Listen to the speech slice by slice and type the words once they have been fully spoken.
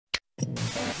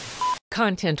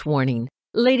Content warning.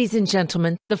 Ladies and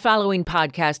gentlemen, the following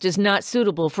podcast is not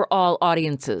suitable for all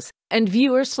audiences, and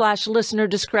viewer/listener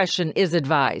discretion is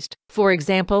advised. For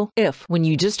example, if, when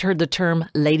you just heard the term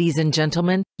ladies and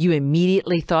gentlemen, you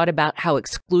immediately thought about how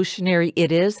exclusionary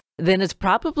it is, then it's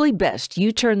probably best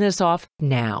you turn this off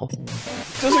now.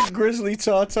 Doesn't Grizzly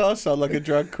Tartar sound like a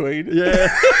drag queen?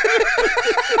 Yeah.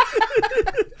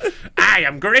 I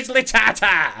am Grizzly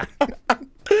Tartar.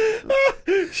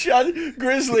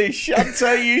 Grizzly,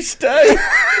 Shantae, you stay.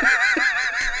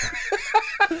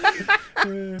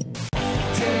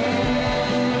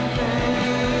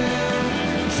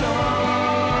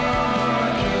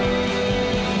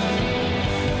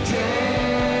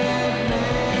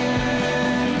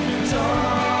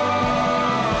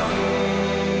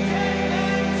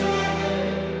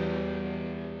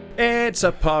 It's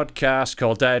a podcast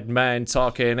called Dead Men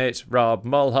Talking. It's Rob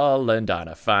Mulholland and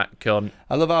a fat cunt.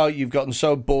 I love how you've gotten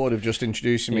so bored of just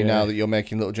introducing me now that you're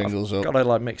making little jingles up. Gotta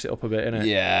like mix it up a bit, innit?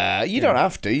 Yeah, you don't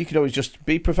have to. You could always just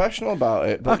be professional about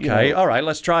it. But, Okay, all right,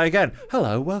 let's try again.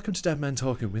 Hello, welcome to Dead Men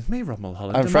Talking with me, Rob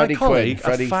Mulholland, and Freddy Quinne.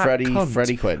 Freddy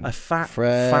Quinne. A fat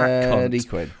Freddy cunt.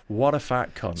 Quinne. What a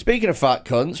fat cunt. Speaking of fat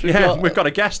cunts, we've got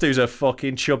a guest who's a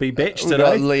fucking chubby bitch we've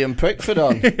today. got Liam Pickford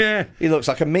on. Yeah. He looks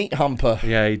like a meat hamper.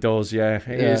 Yeah, he does, yeah.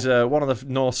 He is one of the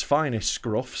North's finest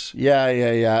scruffs. Yeah.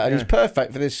 And he's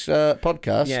perfect for this podcast.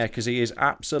 Yeah, because he is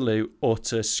absolute,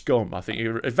 utter scum. I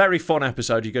think a very fun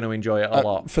episode. You're going to enjoy it a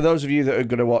lot. For those of you that are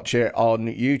going to watch it on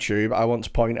YouTube, I want to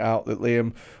point out that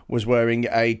Liam was wearing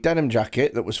a denim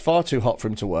jacket that was far too hot for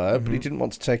him to wear, but he didn't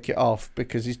want to take it off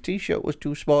because his t-shirt was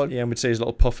too small. Yeah, and we'd see his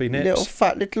little puffy nips.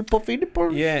 Little puffy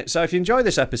nipples. Yeah, so if you enjoy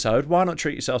this episode, why not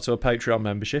treat yourself to a Patreon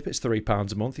membership? It's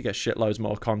 £3 a month. You get shitloads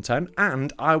more content,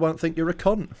 and I won't think you're a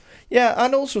cunt. Yeah,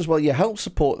 and also as well, you help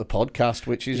support the podcast,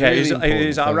 which is really important. It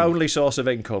is our only source of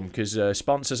income, because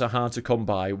sponsors are hard to come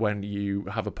by when you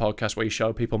have a podcast where you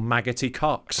show people maggoty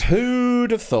cocks.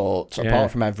 Who'd have thought,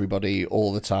 apart from everybody,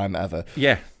 all the time, ever?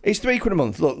 Yeah. It's £3 a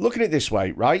month. Look, looking at it this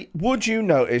way, right? Would you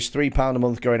notice £3 a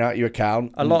month going out of your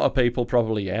account? A lot of people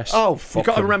probably, yes. Oh, fuck. You've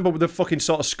got to remember the fucking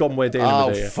sort of scum we're dealing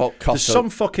with here. Fuck, There's some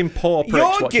fucking poor pricks You're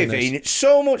watching giving this.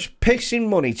 so much pissing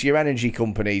money to your energy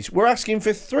companies. We're asking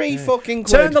for £3 fucking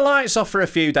quid. Turn the lights off for a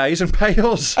few days and pay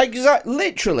us. Exactly.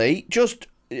 Literally, just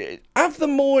have the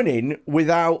morning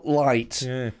without light.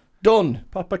 Yeah. Done.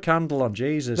 Pop a candle on,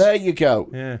 Jesus. There you go.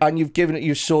 Yeah. And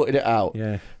you've sorted it out.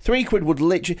 Yeah. £3 would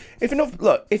literally,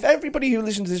 if everybody who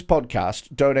listens to this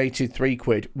podcast donated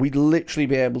 £3, we'd literally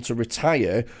be able to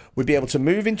retire. We'd be able to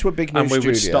move into a big new studio. And we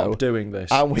would stop doing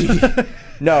this. And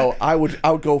no, I would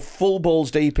go full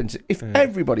balls deep into, if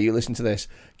everybody who listened to this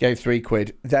gave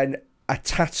 £3, then a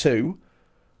tattoo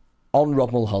on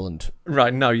Rob Mulholland.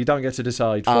 Right, no, you don't get to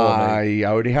decide for me. I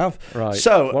already have. Right.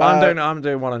 So, well, I'm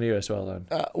doing one on you as well, then.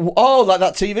 Like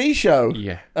that TV show?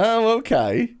 Yeah. Oh,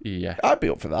 okay. Yeah. I'd be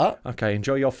up for that. Okay,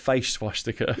 enjoy your face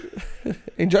swastika.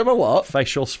 Enjoy my what?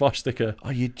 Facial swastika.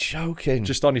 Are you joking?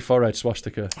 Just on your forehead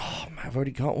swastika. Oh, man, I've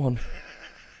already got one.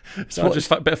 So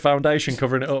just a bit of foundation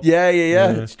covering it up. Yeah.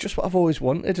 It's just what I've always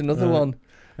wanted, another one.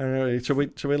 Anyway, shall we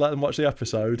let them watch the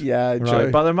episode? Yeah, enjoy.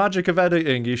 Right. By the magic of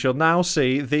editing, you shall now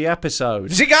see the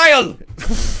episode. See Kyle!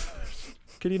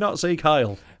 Can you not see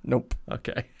Kyle? Nope.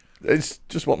 Okay. It's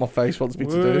just what my face wants me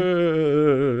to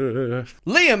do.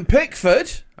 Liam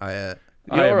Pickford!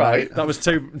 You're right. That was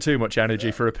too much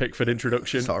energy for a Pickford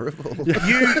introduction. It's horrible.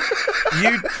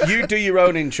 You do your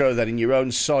own intro then in your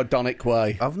own sardonic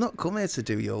way. I've not come here to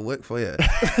do your work for you.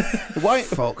 Why?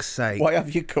 Fuck's sake. Why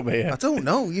have you come here? I don't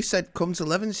know. You said come to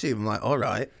Levenshulme. I'm like, all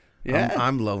right. Yeah.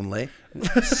 I'm lonely.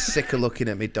 Sick of looking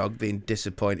at my dog being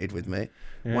disappointed with me.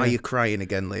 Yeah. Why are you crying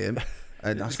again, Liam?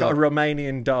 And He's got a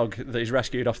Romanian dog that he's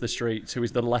rescued off the streets, who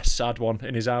is the less sad one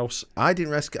in his house. I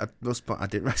didn't rescue. I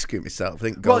didn't rescue myself. I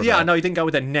didn't I go there. know you didn't go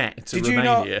with a net to Did you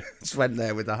Romania. Just went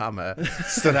there with a hammer,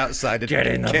 stood outside a Get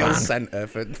in the kill van. centre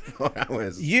for 4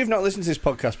 hours. You've not listened to this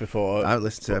podcast before. I haven't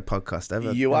listened to a podcast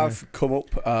ever. You have come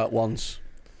up once.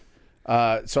 So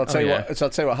I'll tell you what. So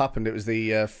I'll tell you what happened. It was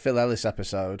the Phil Ellis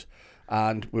episode,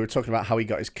 and we were talking about how he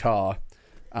got his car.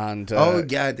 And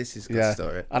this is a good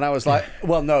story. And I was like,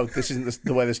 well, no, this isn't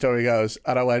the way the story goes.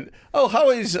 And I went, oh, how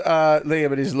is Liam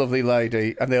and his lovely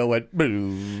lady? And they all went,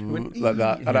 boo, like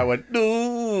that. And I went,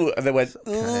 ooh. And they went,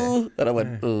 ooh. And I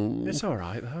went, ooh. It's all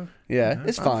right, though. Yeah,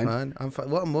 it's fine. I'm fine.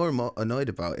 What I'm more and more annoyed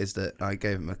about is that I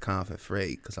gave him a car for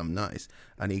free because I'm nice,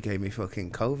 and he gave me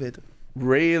fucking COVID.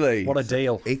 Really? What a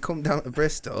deal. He come down to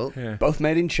Bristol. Yeah. Both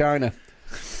made in China.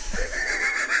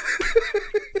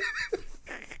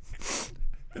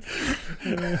 Do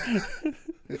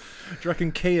you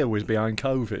reckon Kia was behind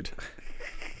COVID?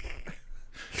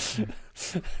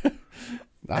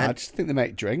 I just think they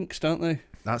make drinks, don't they?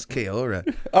 That's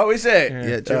Kiora. Oh, is it?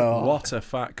 Yeah, What a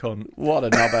fat cunt. What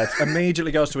a knobhead.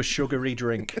 Immediately goes to a sugary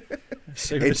drink. As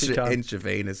soon as he can.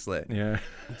 Intravenously. Yeah.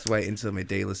 Just wait until my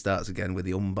dealer starts again with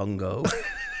the umbongo.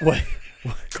 Wait,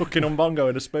 Cooking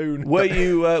umbongo in a spoon. where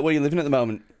you living at the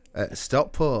moment?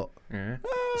 Stockport. Yeah.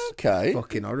 Okay.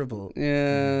 Fucking horrible.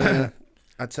 Yeah.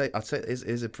 I'd say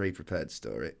is a pre-prepared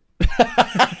story.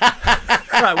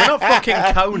 Right, we're not fucking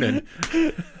Conan.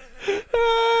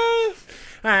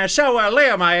 So,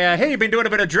 Liam, I hear you've been doing a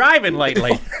bit of driving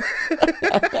lately.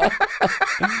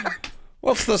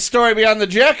 What's the story behind the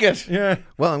jacket? Yeah.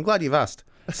 Well, I'm glad you've asked.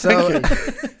 So,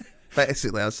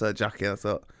 basically, I saw a jacket. I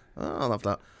thought, oh, I'll have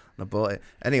that. And I bought it.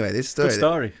 Anyway, this story. Good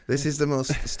story. This is the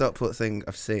most Stockport thing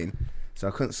I've seen. So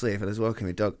I couldn't sleep. I was walking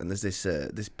my dog, and there's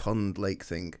this pond lake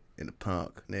thing in the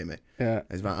park near me. Yeah.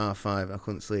 It's about 5:30. I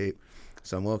couldn't sleep.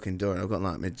 So I'm walking door, and I've got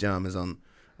like my pajamas on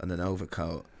and an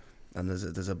overcoat. And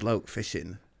there's a bloke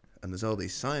fishing, and there's all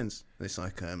these signs. And it's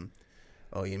like,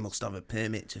 oh, you must have a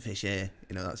permit to fish here.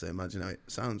 You know, that's it. Imagine how it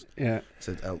sounds. Yeah. It's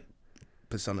a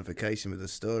personification with the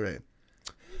story.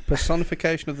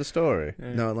 Personification of the story?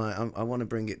 Yeah. No, like, I want to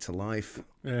bring it to life.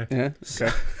 Yeah. Yeah.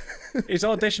 Okay. He's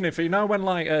auditioning for, you know, when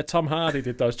like Tom Hardy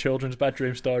did those children's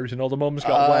bedroom stories and all the mums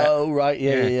got wet. Oh, right.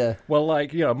 Yeah. Well,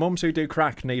 like, you know, mums who do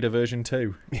crack need a version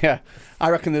 2. Yeah. I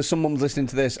reckon there's some mums listening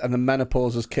to this and the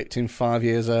menopause has kicked in 5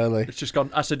 years early. It's just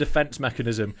gone, that's a defence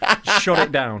mechanism. Shut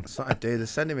it down. That's what I do. They're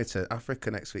sending me to Africa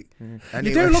next week.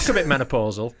 You do look a bit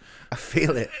menopausal. I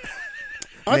feel it.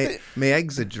 My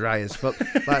eggs are dry as fuck.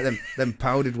 Like them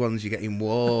powdered ones you get in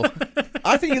war.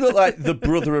 I think you look like the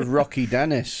brother of Rocky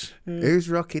Dennis. Who's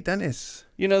Rocky Dennis?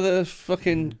 You know, the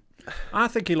fucking... I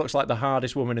think he looks like the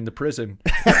hardest woman in the prison.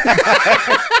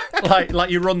 like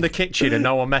you run the kitchen and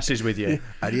no one messes with you.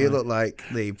 And you look like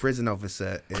the prison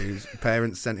officer whose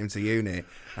parents sent him to uni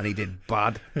and he did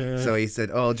bad. Yeah. So he said,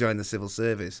 oh, I'll join the civil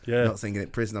service. Yeah. Not thinking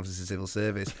it prison officer civil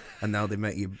service. And now they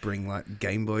make you bring like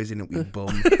Game Boys in up your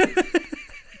bum.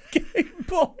 Game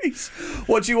Boys.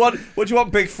 What do you want? What do you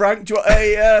want, Big Frank? Do you want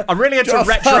a? I'm really into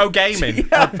retro gaming.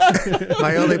 Yeah.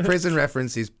 My only prison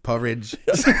reference is porridge.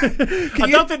 I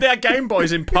don't think they had Game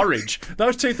Boys in porridge.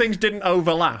 Those two things didn't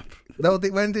overlap. No,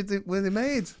 when were they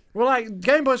made? Well, like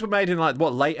Game Boys were made in like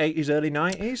what, late 80s, early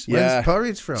 90s? Yeah. When's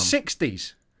porridge from?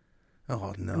 60s.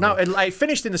 Oh no! No, it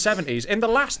finished in the 70s. In the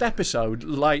last episode,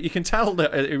 like you can tell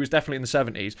that it was definitely in the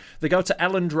 70s. They go to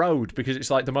Elland Road because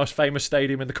it's like the most famous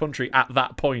stadium in the country at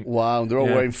that point. Wow, they're all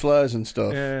wearing flares and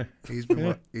stuff. Yeah, he's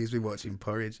been watching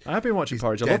porridge. I've been watching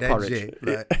porridge. I love porridge. Edgy.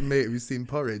 Like, mate, have you seen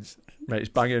porridge? Mate, it's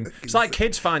banging. It's like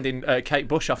kids finding Kate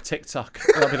Bush off TikTok.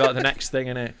 That'll be like the next thing,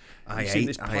 innit? I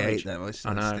hate them.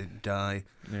 I know. To die.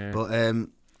 Yeah. But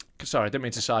sorry, I didn't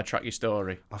mean to sidetrack your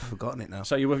story. I've forgotten it now.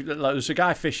 So you were like, there's a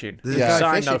guy fishing. There's a guy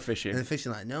sign fishing, no fishing. And the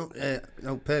fishing like no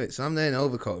permit. So I'm there in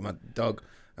overcoat with my dog,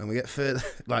 and we get further,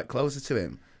 like closer to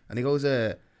him, and he goes,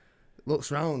 looks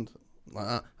round like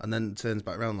that, and then turns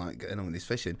back round like getting on with his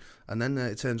fishing, and then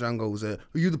it turns around and goes, "Are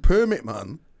you the permit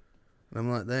man?" And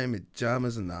I'm like, there in my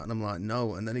pajamas and that, and I'm like,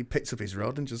 no, and then he picked up his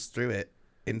rod and just threw it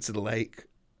into the lake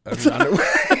and ran away.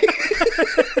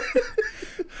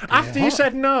 After you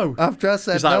said no. After I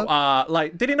said he's no.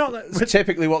 like, did he not? It's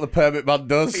typically what the permit man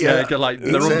does. Yeah, like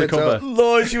they're undercover.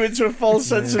 Lures you into a false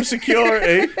sense of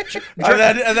security,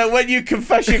 and then when you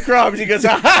confess your crimes, he goes,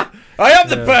 "Aha! I am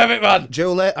the permit man."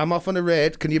 Jolie, I'm off on a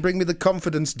raid. Can you bring me the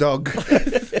confidence dog?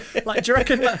 Like, do you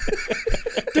reckon?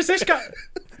 Does this guy?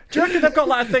 Do you reckon they've got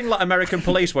like a thing like American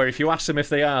police where if you ask them if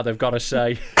they are, they've got to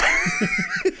say,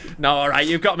 "No, all right,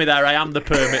 you've got me there. I am the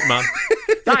permit man."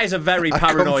 That is a very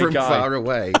paranoid I come from guy. Far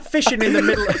away, fishing in the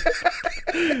middle.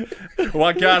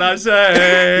 What can I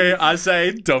say? I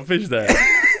say, don't fish there.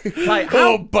 Like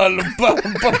how?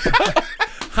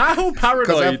 How paranoid?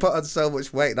 Because I put on so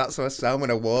much weight. That's how I sound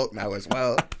when I walk now as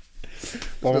well.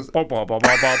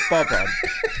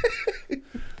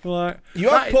 Like, you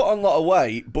have put on a lot of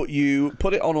weight, but you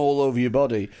put it on all over your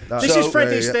body. This is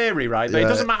Freddy's theory, right? That it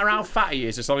doesn't matter how fat he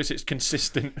is, as long as it's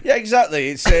consistent. Yeah, exactly.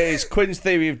 It's Quinne's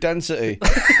theory of density.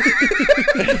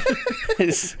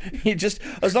 You just,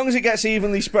 as long as it gets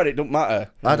evenly spread, it don't matter.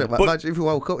 I don't. Imagine if we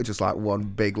woke up with just like one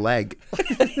big leg.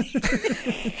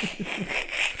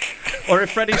 Or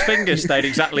if Freddy's fingers stayed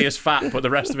exactly as fat, but the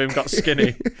rest of him got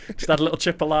skinny. Just had little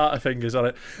chipolata fingers on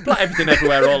it. Like everything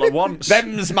everywhere all at once.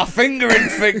 Them's my fingering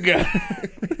finger.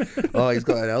 Oh, he's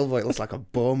got an elbow. It looks like a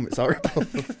bum. It's horrible.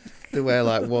 They wear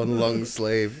like one long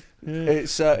sleeve. Yeah.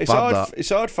 It's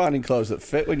hard finding clothes that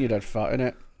fit when you're dead fat,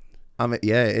 innit? I mean,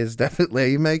 yeah, it is definitely. Are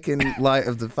you making light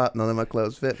of the fact none of my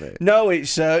clothes fit me? No,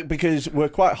 it's because we're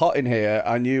quite hot in here,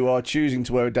 and you are choosing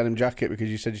to wear a denim jacket because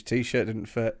you said your t-shirt didn't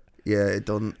fit. Yeah, it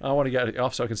doesn't. I want to get it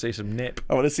off so I can see some nip.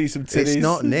 I want to see some titties. It's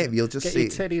not nip. You'll just Get see. your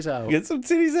titties out. Get some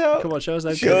titties out. Come on, show us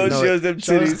them Show titties. us them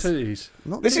Show us titties.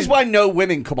 titties. This is why no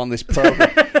women come on this program.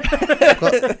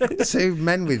 Got two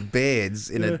men with beards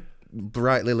in a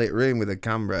brightly lit room with a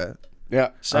camera. Yeah.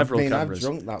 Several I've cameras.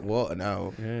 drunk that water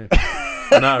now. Yeah.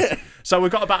 I know. So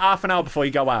we've got about half an hour before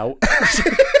you go out.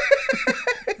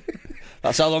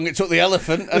 That's how long it took the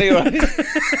elephant, anyway.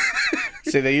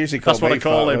 See, they usually call That's what me I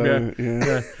call fat, him,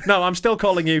 yeah. No, I'm still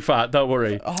calling you fat, don't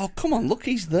worry. Oh, come on, look,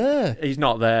 he's there. He's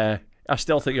not there. I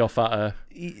still think you're fatter.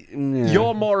 Yeah.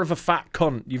 You're more of a fat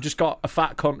cunt. You've just got a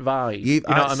fat cunt vibe. You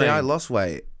know what I mean? I lost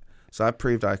weight, so I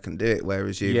proved I can do it,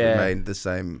 whereas you've remained the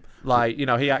same. Like, you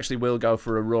know, he actually will go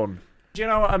for a run. Do you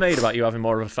know what I mean about you having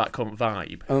more of a fat cunt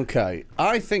vibe? Okay,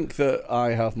 I think that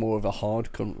I have more of a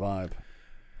hard cunt vibe.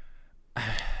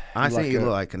 I think you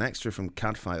look like an extra from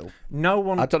Cadfile. No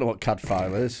one... I don't know what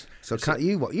Cadfile is. So can't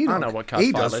you? What you know? I know what Cadfile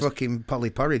He does is. fucking Polly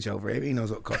Porridge over here. He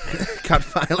knows what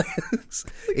Cadfile is.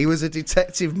 He was a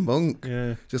detective monk,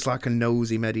 just like a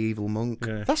nosy medieval monk.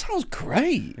 Yeah. That sounds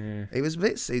great. Yeah. He was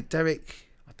bits. Derek.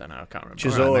 I don't know, I can't remember.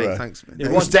 Chisora. All right, mate, thanks. It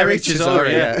was Derek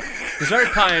Chisora, yeah. He was very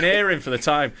pioneering for the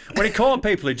time. When he caught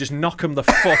people, he'd just knock them the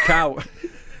fuck out.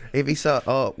 If he said,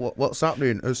 "Oh, what's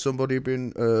happening? Has somebody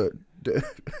been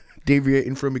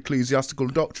deviating from ecclesiastical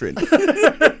doctrine?"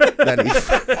 Then he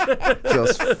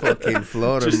just fucking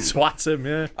floored him. Just twat him,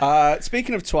 yeah.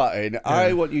 Speaking of twatting,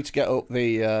 I want you to get up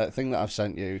the thing that I've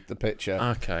sent you, the picture.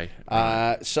 Okay.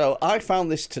 So I found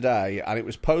this today, and it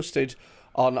was posted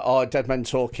on our Dead Men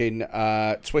Talking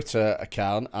Twitter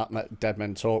account at Dead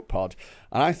Men Talk Pod,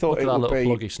 and I thought Look at it that would little be.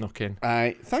 plug he snuck in.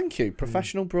 Thank you,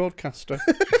 professional broadcaster,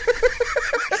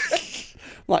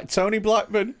 like Tony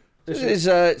Blackburn. This is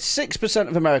 6%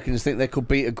 of Americans think they could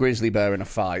beat a grizzly bear in a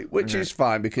fight, which is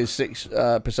fine because 6%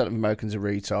 of Americans are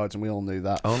retards, and we all knew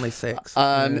that. Only 6.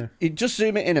 And you just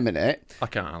zoom it in a minute. I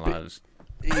can't analyse.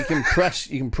 You can press.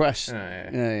 You can press.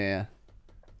 Yeah.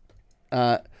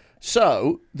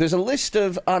 So there's a list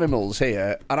of animals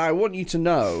here, and I want you to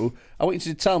know. I want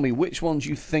you to tell me which ones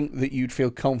you think that you'd feel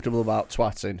comfortable about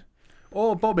twatting.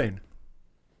 Or bobbing.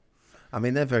 I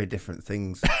mean, they're very different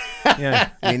things. Yeah.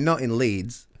 I mean, not in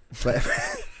Leeds, but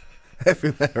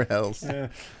everywhere else. Yeah.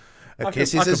 A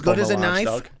kiss is as good as a knife.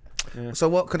 Dog. Yeah. So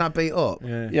what could I beat up?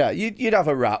 Yeah, you'd have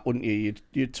a rat, wouldn't you?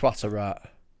 You'd twat a rat.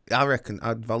 I reckon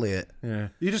I'd volley it. Yeah.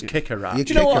 You just kick a rat. You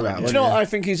Do you know kick what? a rat, Do you know what wouldn't I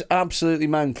think is absolutely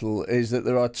mental? Is that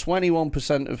there are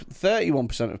 31%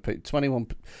 of people, 21.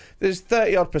 There's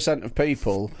 30 odd % of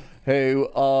people who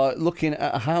are looking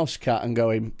at a house cat and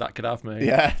going, That could have me.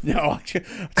 "Yeah, no, I'll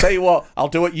tell you what, I'll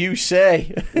do what you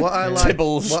say." What I like,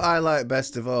 Tibbles. what I like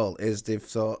best of all is they've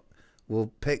thought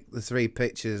we'll pick the 3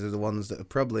 pictures of the ones that are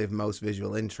probably of most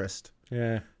visual interest.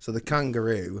 Yeah. So the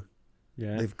kangaroo,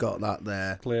 Yeah. they've got that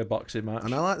there, Clear boxing match.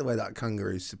 and I like the way that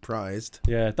kangaroo's surprised.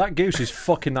 Yeah. That goose is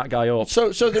fucking that guy up. So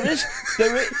there is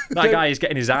That guy is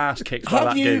getting his ass kicked by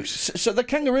that goose. So the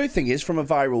kangaroo thing is from a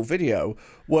viral video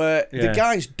where the Yeah.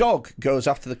 guy's dog goes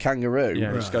after the kangaroo.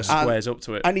 Yeah, he just goes And- squares up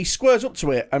to it. And he squares up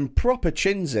to it and proper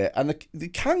chins it, and the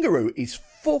kangaroo is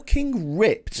fucking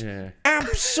ripped. Yeah.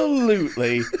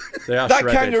 Absolutely. They are That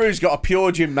shredded. kangaroo's got a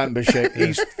Pure Gym membership.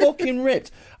 He's fucking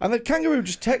ripped. And the kangaroo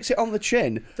just takes it on the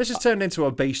chin This has turned into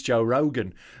a beast Joe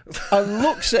Rogan. and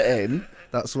looks at him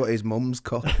That's what his mum's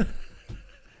called.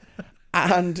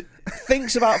 and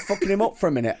thinks about fucking him up for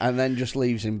a minute and then just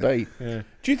leaves him be. Yeah.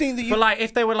 Do you think that you... But like,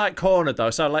 if they were like cornered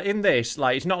though, so like in this,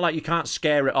 like it's not like you can't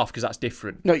scare it off because that's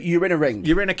different. No, you're in a ring.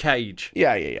 You're in a cage.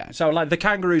 Yeah. So like the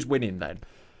kangaroo's winning then.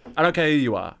 I don't care who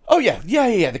you are. Oh yeah.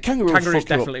 The kangaroo. Kangaroo's fuck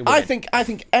you up. definitely winning. I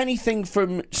think anything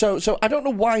from so I don't know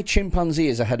why chimpanzee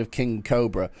is ahead of king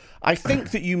cobra. I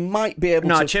think that you might be able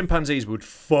No, to. chimpanzees would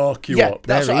fuck you Yeah, up.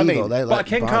 that's They're what I evil. mean. They're But a like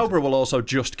king bad. cobra will also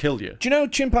just kill you. Do you know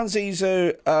chimpanzees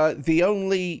are the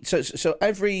only so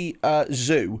every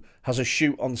zoo has a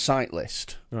shoot on sight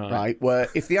list, right? Where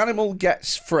if the animal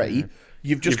gets free,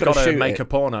 you've just got to shoot make it. a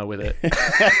porno with it.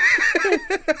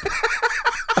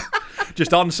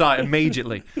 Just on site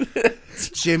immediately.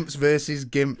 Chimps versus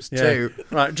gimps too.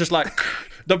 Right, just like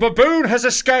the baboon has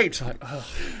escaped. Like, oh.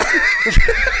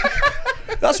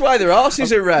 That's why their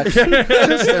arses are red.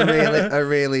 Just a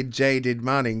really jaded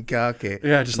man in khaki.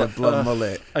 Yeah, just and like a blonde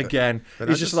mullet. Again,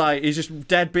 he's just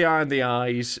dead behind the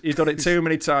eyes. He's done it too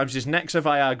many times. His neck's a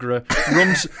Viagra.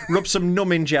 Rubs some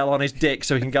numbing gel on his dick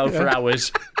so he can go for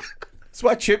hours. That's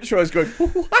why chimps are always going.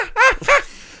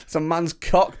 It's a man's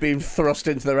cock being thrust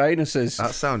into their anuses.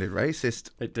 That sounded racist.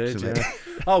 It did, to me. yeah.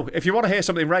 Oh, if you want to hear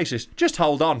something racist, just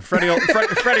hold on. Freddie will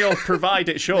provide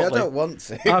it Yeah, I shortly. don't want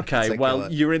to. Okay, well,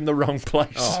 you're in the wrong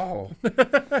place. Oh.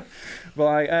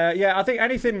 But yeah, I think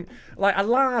anything like a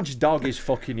large dog is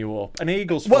fucking you up. An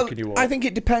eagle's fucking you up. I think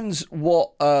it depends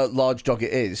what large dog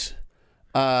it is.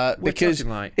 Because talking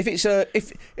like- if it's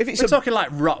We're talking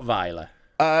like Rottweiler.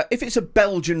 if it's a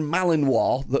Belgian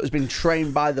Malinois that has been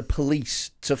trained by the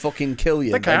police to fucking kill you,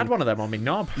 I think I had one of them on my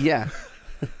knob. Yeah.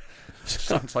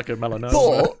 Sounds like a melanoma.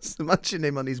 But Imagine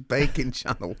him on his baking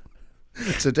channel.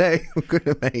 Today, we're going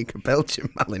to make a Belgian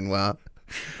Malinois.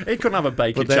 He couldn't have a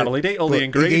baking But then- channel. He'd eat all but the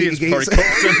ingredients he before he eats-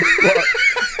 cooked them.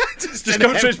 Just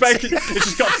comes to his bacon. It's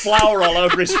just got flour all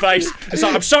over his face. It's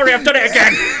like, I'm sorry, I've done it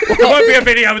again. There won't be a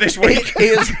video this week.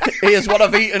 here's what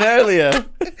I've eaten earlier.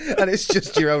 And it's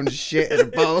just your own shit in a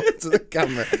bowl to the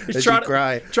camera as you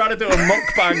cry. Trying to do a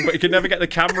mukbang, but he can never get the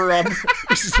camera on.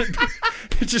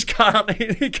 He just can't.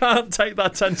 He can't take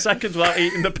that 10 seconds without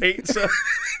eating the pizza.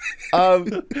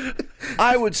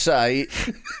 I would say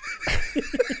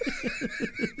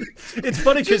It's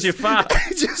funny because you're fat.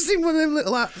 Just in one of them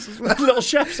little hats as well. Little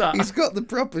chef's hat. He's got the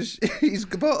proper. He's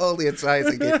bought all the attire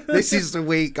again. This is the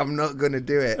week. I'm not going to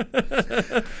do it.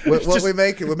 What we're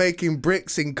making? We're making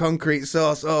bricks in concrete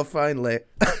sauce. Oh, finally.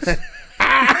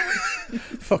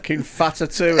 fucking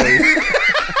fatatouille.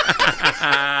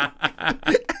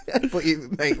 But you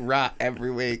make rat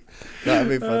every week. That'd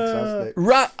be fantastic.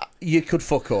 Rat, you could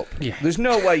fuck up. Yeah. There's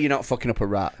no way you're not fucking up a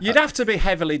rat. You'd have to be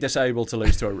heavily disabled to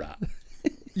lose to a rat.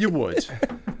 You would.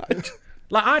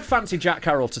 Like, I'd fancy Jack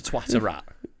Carroll to twat a rat.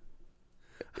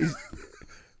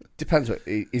 Depends what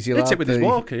is he allowed. Hit it with his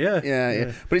walker, yeah.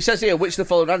 Yeah. But it says here, which of the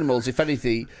following animals, if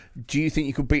anything, do you think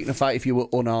you could beat in a fight if you were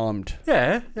unarmed?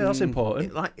 Yeah, that's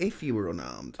important. Like if you were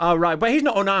unarmed. Oh, right, but he's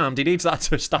not unarmed. He needs that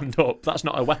to stand up. That's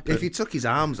not a weapon. If you took his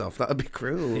arms off, that'd be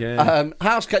cruel. Yeah.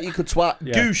 House cat you could twat.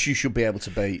 Yeah. Goose you should be able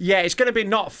to beat. Yeah, it's going to be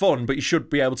not fun, but you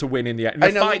should be able to win in the end.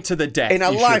 In a fight to the death. In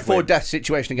a you life should or win. death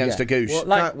situation against a goose.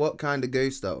 What kind of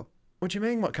goose though? What do you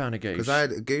mean? What kind of goose? Because I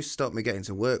had a goose stop me getting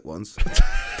to work once.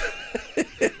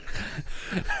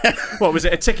 What was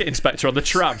it? A ticket inspector on the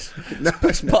tram? No,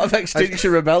 It's part of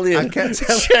Extinction Rebellion. I kept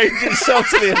telling- Change itself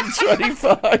to the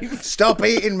M25. Stop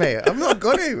eating me! I'm not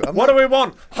going to. What do we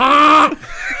want? Ha!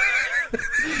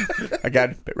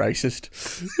 Again, bit racist.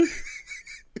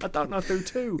 I don't know who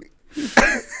to.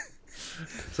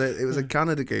 So it was a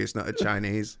Canada goose, not a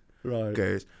Chinese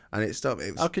goose, and it stopped me.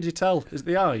 It How could you tell? Is it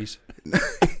the eyes?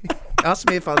 asked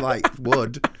me if I liked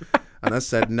wood, and I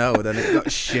said no. Then it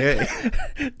got shit.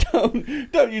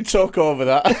 Don't you talk over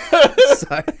that.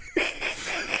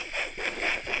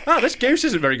 This goose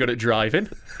isn't very good at driving.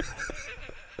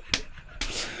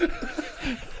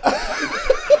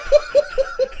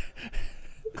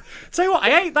 Tell you what,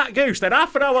 I ate that goose, then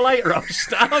half an hour later I was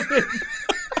starving.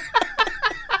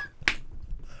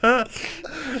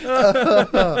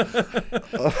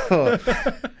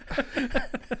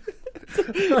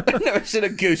 I've never seen a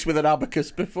goose with an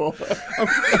abacus before.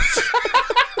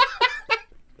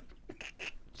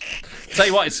 Tell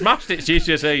you what, it smashed its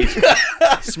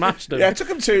GCSEs. Smashed them. Yeah, it took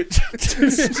him to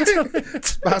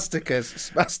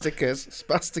Spasticus,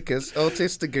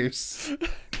 autistic goose.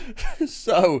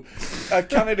 So, a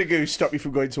Canada goose stopped you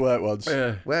from going to work once.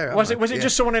 Where Was am it I?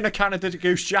 just someone in a Canada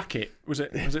goose jacket? Was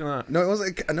it that? No, it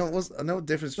wasn't. I know the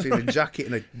difference between a jacket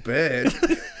and a bird.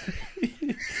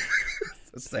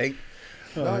 That's the thing.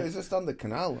 No, it was just on the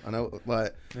canal, and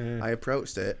I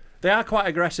approached it. They are quite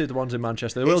aggressive, the ones in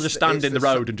Manchester. They will just stand in the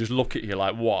road and just look at you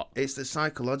like, what? It's the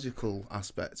psychological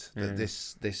aspect that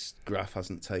this graph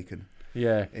hasn't taken.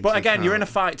 Yeah. into But again, you're in a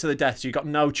account. fight to the death, so you've got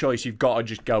no choice. You've got to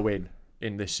just go in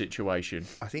this situation.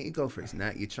 I think you go for its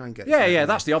neck. You try and get. Yeah,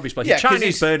 that's the obvious place. Yeah, 'cause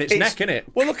Chinese burn its neck, innit?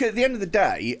 Well, look, at the end of the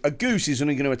day, a goose is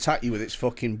only going to attack you with its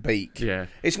fucking beak. Yeah.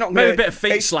 It's not Maybe gonna, a bit of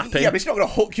feet slapping. Yeah, but it's not going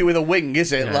to hook you with a wing,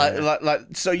 is it? Yeah. Like,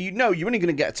 so you know you're only going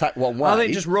to get attacked one way. I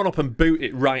think just run up and boot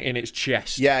it right in its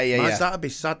chest. Yeah. That'd be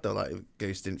sad though. Like if a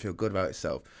goose didn't feel good about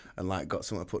itself and like got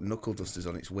someone to put knuckle dusters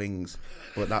on its wings,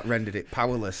 but that rendered it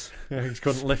powerless. Yeah, he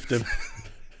couldn't lift him.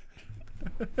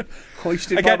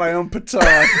 Hoisted Again- by my own petard.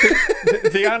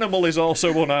 The animal is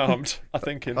also unarmed, I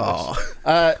think, in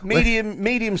this.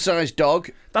 Medium-sized dog.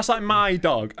 That's like my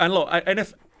dog. And look, and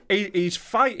if he's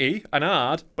fighty and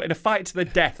hard, but in a fight to the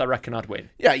death, I reckon I'd win.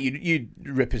 Yeah, you'd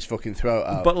rip his fucking throat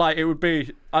out. But like, it would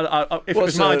be. If it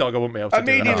was my dog, I wouldn't be able to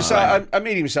do it. A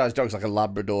medium-sized dog's like a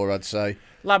Labrador, I'd say.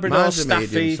 Labrador, Mine's a Staffy.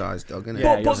 medium-sized dog, isn't it?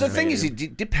 Yeah, But the thing is,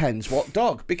 it depends what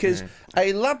dog. Because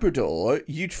a Labrador,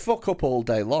 you'd fuck up all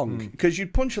day long. Because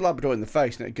you'd punch a Labrador in the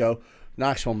face and it'd go,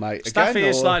 Nice one, mate. Staffy Again,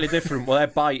 is or- slightly different. Well, their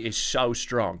bite is so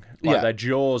strong. Like, Yeah. their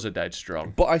jaws are dead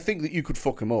strong. But I think that you could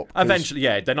fuck them up. 'cause Eventually,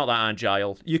 yeah, they're not that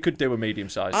agile. You could do a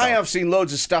medium-sized I dog. have seen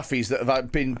loads of staffies that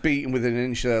have been beaten within an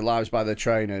inch of their lives by their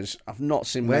trainers. I've not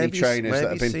seen Where many have you- trainers where that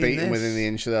have have you been seen beaten this? within the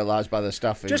inch of their lives by their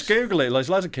staffies. Just Google it. There's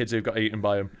loads of kids who got eaten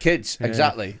by them. Kids,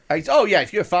 exactly. Oh yeah,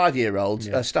 if you're a 5-year-old,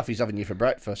 staffy's having you for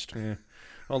breakfast. Yeah.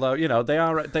 Although, you know, they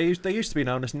used to be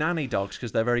known as nanny dogs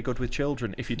because they're very good with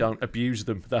children if you don't abuse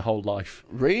them their whole life.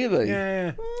 Really?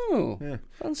 Yeah. Oh, Yeah.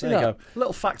 fancy There you that. go.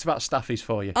 Little fact about staffies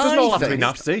for you. I Doesn't all have to be think-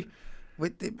 nasty.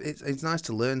 It's nice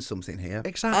to learn something here.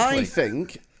 Exactly. I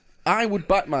think I would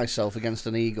back myself against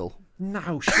an eagle.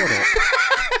 No, shut up.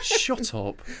 Shut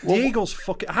up. The eagle's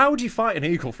fucking... How would you fight an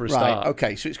eagle for a Right, start?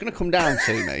 okay, so it's going to come down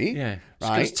to me. Yeah.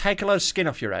 Right. Just take a load of skin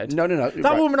off your head. No. That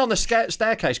right. woman on the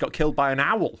staircase got killed by an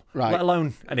owl. Right. Let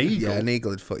alone an eagle. Yeah, an eagle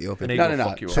would fuck you up. An It'd eagle No.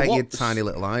 fuck you up. So take your what- tiny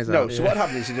little eyes No, out. so what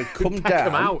happened is it'd come Peck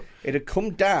 'em down. out. It'd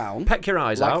come down. Peck your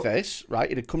eyes like out. this,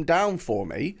 right? It'd come down for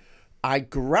me. I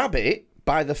grab it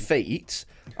by the feet,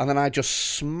 and then I just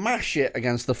smash it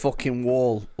against the fucking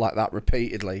wall like that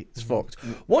repeatedly. It's fucked.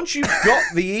 Once you've got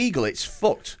the eagle, it's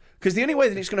fucked. Because the only way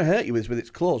that it's going to hurt you is with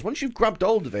its claws. Once you've grabbed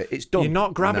hold of it, it's done. You're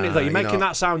not grabbing it Nah, though. You're you're making not.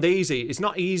 that sound easy. It's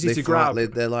not easy They to fly-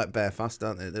 grab. They're like bare fast,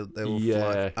 aren't they? They will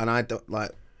Yeah. fly. And I don't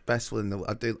like best one.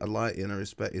 I like you and I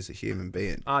respect you as a human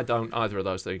being. I don't either of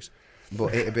those things.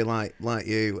 But it'd be like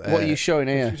you. What are you showing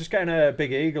You're here? just getting a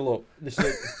big eagle up. This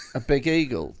is A big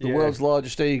eagle, the Yeah. world's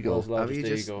largest eagle. world's Have largest you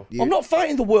just? eagle. You, I'm not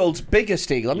fighting the world's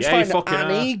biggest eagle. I'm just Yeah, you fighting fucking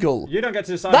an are. eagle. You don't get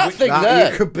to decide. That which- thing That-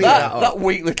 there, you could beat that up. that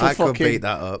weak little I fucking. could beat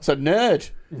that up. It's a nerd.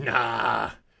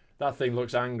 Nah, that thing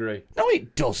looks angry. No,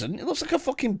 it doesn't. It looks like a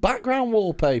fucking background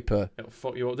wallpaper. It'll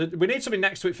fuck you up. We need something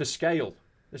next to it for scale.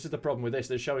 This is the problem with this.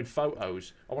 They're showing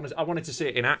photos. I wanted to see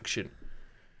it in action.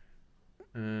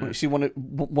 You see one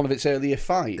of its earlier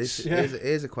fights.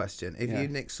 Here's a question: if Yeah. you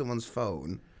nicked someone's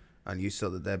phone and you saw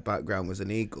that their background was an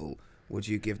eagle, would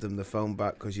you give them the phone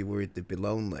back because you worried they'd be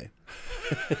lonely?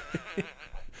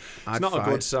 It's not a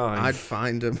good sign. I'd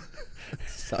find them.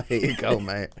 So here you go,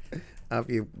 mate. Have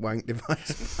your wank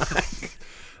device back.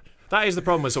 That is the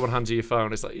problem when someone hands you your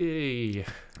phone. It's like, "Eey,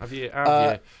 have you?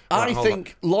 I Right, hold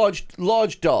think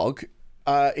large dog.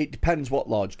 It depends what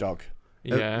large dog.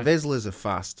 on. Yeah. Vizslas are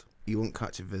fast. You won't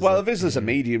catch a Vizsla. Well, a Vizsla's a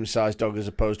medium-sized dog as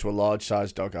opposed to a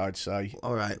large-sized dog, I'd say.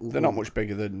 all right. They're not much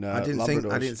bigger than I didn't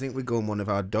Labradors. think we'd go on one of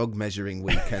our dog measuring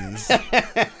weekends.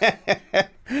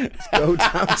 Let's go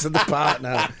down to the park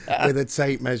now with a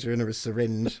tape measure and a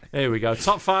syringe. Here we go.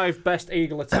 Top 5 best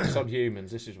eagle attacks on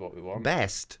humans. This is what we want.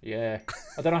 Best. Yeah.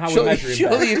 I don't know how we're Surely, measuring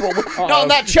surely best. you'd want not on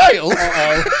that child.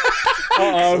 A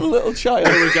Uh-oh. little child.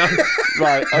 Here we go.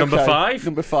 Right. Okay. Number 5.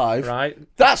 Number 5. Right.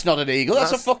 That's not an eagle.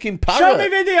 That's a fucking parrot. Show me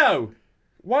video.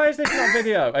 Why is this not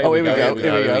video? Oh, here we go.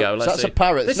 Here we go. Let's So that's see. a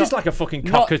parrot. This It's is not- like a fucking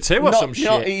cockatoo or some shit.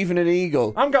 Not even an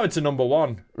eagle. I'm going to number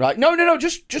 1. Right. No.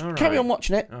 Just All carry right. on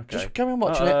watching it. Okay. Just carry on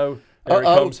watching it. Uh-oh. Here it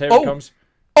Uh-oh. comes. Here Oh. it comes.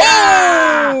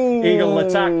 Oh! Eagle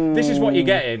attack. This is what you're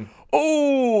getting.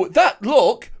 Oh, that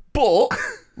look. But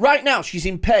right now she's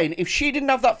in pain. If she didn't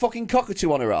have that fucking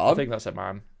cockatoo on her I arm, think that's a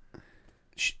man.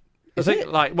 I is think, it?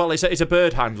 like, well, it's a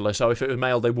bird handler, so if it was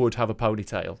male, they would have a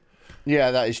ponytail.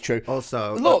 Yeah, that is true.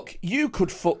 Also, Look, you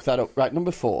could fuck that up. Right, number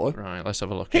 4. Right, let's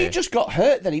have a look He here. just got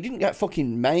hurt then. He didn't get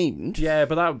fucking maimed. Yeah,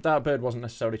 but that bird wasn't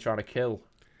necessarily trying to kill.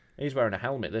 He's wearing a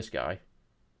helmet, this guy.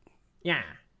 Yeah.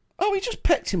 Oh, he just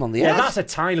pecked him on the Yeah, head. that's a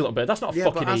tiny little bird. That's not a yeah,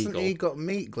 fucking but hasn't eagle. he got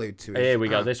meat glued to his Here we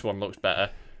go. arm? This one looks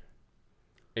better.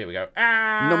 Here we go.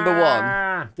 Ah! Number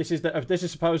 1. This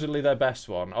is supposedly their best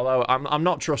one. Although I'm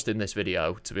not trusting this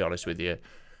video, to be honest with you.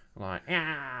 Like,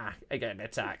 they're getting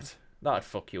attacked. That'd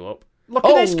fuck you up. Look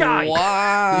at this guy.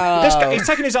 Wow. This guy, he's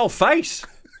taking his whole face.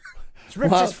 He's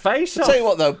ripped Well, his face I'll off. tell you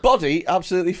what though, body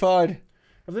absolutely fine.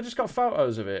 Have they just got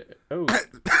photos of it? Oh.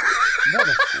 What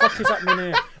the fuck is happening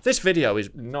here? This video is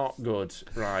not good.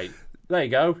 Right. There you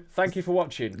go. Thank you for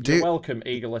watching. You're welcome,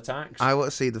 Eagle Attacks. I want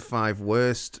to see the 5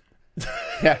 worst.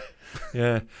 Yeah.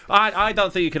 Yeah. I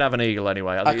don't think you can have an eagle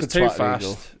anyway. I think could it's too twat an fast.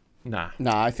 eagle. Nah.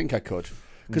 Nah, I think I could.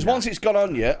 Because once it's got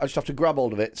on you, I just have to grab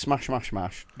hold of it, smash,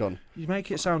 done. You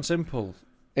make it sound simple.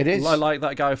 It is. Like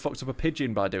that guy who fucked up a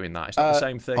pigeon by doing that. It's not the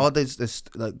same thing. Oh, there's this.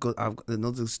 I've got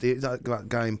another that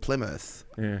guy in Plymouth.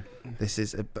 Yeah. This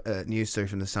is a news story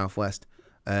from the southwest.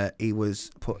 He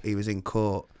was in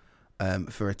court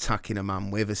for attacking a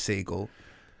man with a seagull.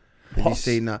 Have you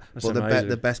seen that? That's Well, amazing.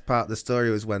 the best part of the story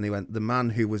was when the man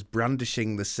who was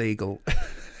brandishing the seagull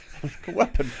a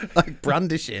weapon. Like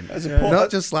brandishing. a Not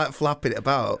just like flapping it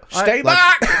about. Stay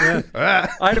back! I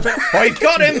had a bit. Oh, he's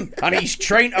got him! And he's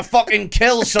trained to fucking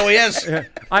kill, so he is. Yeah.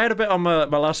 I had a bit on my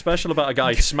last special about a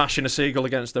guy smashing a seagull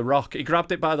against the rock. He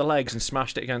grabbed it by the legs and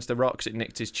smashed it against the rocks. It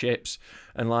nicked his chips.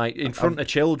 And, like, in front of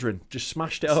children, just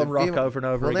smashed it on rock over and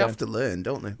over again. Well, they have to learn,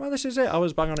 don't they? Well, this is it. I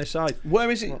was bang on his side.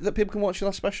 Where is it that people can watch your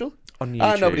last special? On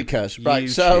YouTube. Nobody cares. Right,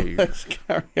 so let's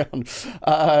carry on.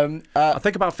 I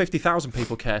think about 50,000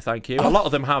 people care, thank you. A lot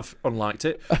of them have unliked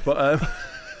it, but...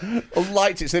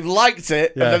 Unliked it, so they've liked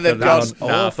it, Yeah, and then they've they've gone... gone,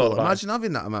 Nah, I thought Awful. about it. Imagine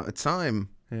having that amount of time.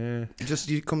 Yeah.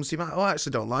 You come see, oh, I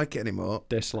actually don't like it anymore.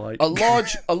 Dislike. A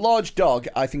large dog,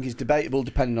 I think, is debatable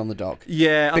depending on the dog.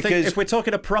 Yeah, I think Because- if we're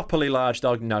talking a properly large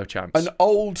dog, no chance. An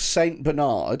old Saint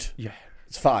Bernard, Yeah.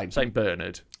 it's fine. St.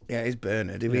 Bernard. Yeah, he's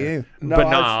Bernard. Who are you? No,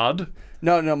 Bernard.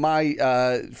 No,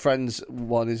 my friend's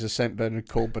one is a Saint Bernard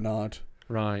called Bernard.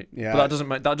 Right. Yeah.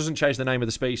 But that doesn't change the name of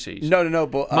the species. No,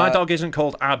 but... My dog isn't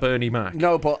called Bernie Mac.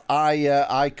 No, but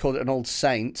I called it an old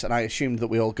saint, and I assumed that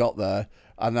we all got there,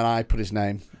 and then I put his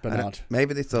name, Bernard.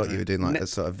 Maybe they thought you were doing like a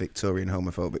sort of Victorian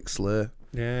homophobic slur.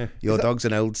 Yeah. Your dog's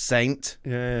an old saint.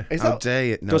 Yeah. How dare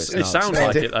you? No, it's It not. sounds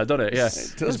like it, though, doesn't it? Yeah. It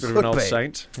He's does. a bit of an old Could be.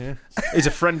 saint. Yeah. He's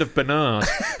a friend of Bernard.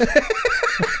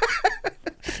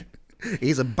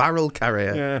 He's a barrel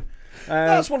carrier. Yeah.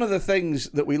 That's one of the things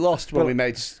that we lost when we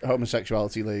made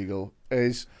homosexuality legal,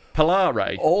 is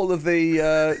Polare. all of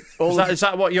the... Is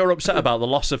that what you're upset about? The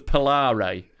loss of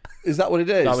Polare? Is that what it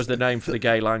is? That was the name for the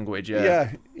gay language,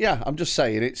 yeah. Yeah, I'm just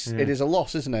saying, it is a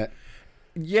loss, isn't it?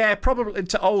 Yeah, probably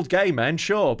to old gay men,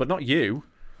 sure, but not you.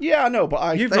 Yeah, I know,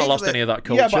 but You've not lost any of that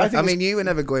culture. Yeah, but I think I mean, you were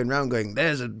never going round going,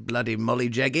 there's a bloody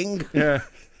mollyjegging. Yeah.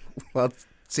 Well,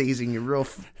 teasing you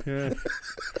rough. Yeah.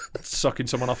 Sucking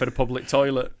someone off in a public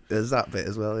toilet. There's that bit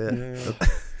as well, yeah.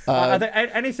 I think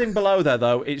anything below there,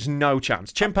 though, it's no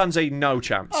chance. Chimpanzee, no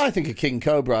chance. I think a king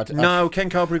cobra. No, King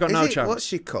Cobra got no chance. What's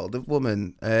she called? The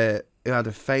woman who had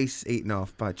her face eaten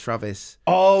off by Travis.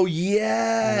 Oh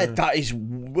yeah, that is.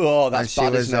 Oh, And that's she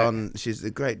bad, was isn't it? on. She's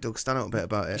a great Doug Stanhope bit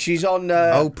about it. She's on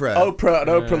Oprah. Oprah, and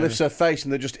Oprah lifts her face,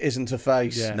 and there just isn't a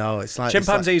face. Yeah. No, it's like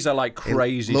Chimpanzees are like it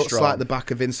crazy looks strong. like the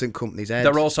back of Vincent Company's head.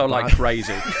 They're also like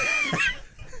crazy.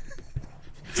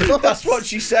 That's what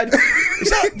she said. Is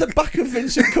that the back of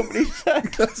Vincent Company's head?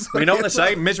 You know what they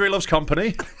say? Misery loves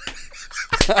company.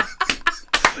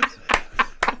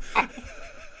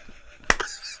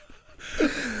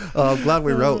 Oh, I'm glad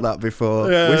we wrote that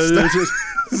before Yeah,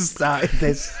 we started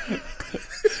this.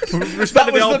 We spent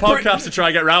the was whole the pre- podcast to try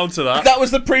and get round to that. That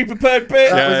was the pre-prepared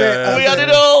bit. That was it. We had it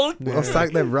all. Well, it's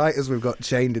like the writers we've got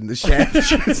chained in the shed.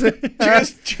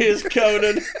 Cheers,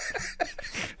 Conan.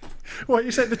 What,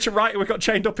 you said the writer we got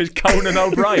chained up is Conan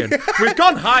O'Brien? We've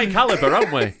gone high calibre,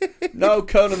 haven't we? No,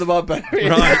 Conan the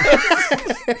Barbarian.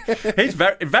 Right. He's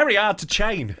very, very hard to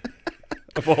chain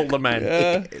of all the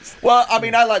men. Well, I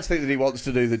mean, I like to think that he wants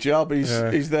to do the job. He's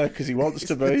there because he wants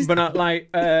to be. But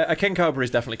a king cobra is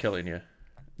definitely killing you.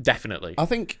 Definitely. I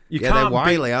think You Yeah, can't they're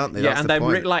wily, aren't they? Yeah, That's and the they're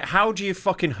point. like, how do you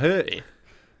fucking hurt it?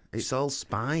 It's all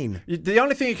spine. The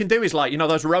only thing you can do is like, you know,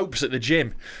 those ropes at the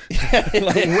gym, like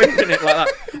whipping it like that.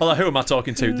 Although, who am I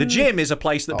talking to? The gym is a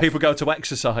place that people go to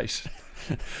exercise.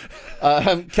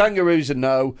 kangaroos are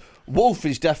no. Wolf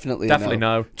is definitely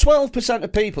No. 12%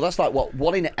 of people. That's like what,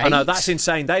 1 in 8. I know, that's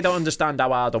insane. They don't understand how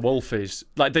hard a wolf is.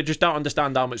 Like, they just don't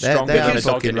understand how much stronger they than are a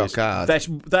dog fucking it is. rock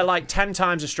hard. They're like 10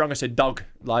 times as strong as a dog.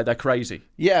 Like, they're crazy.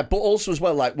 Yeah, but also as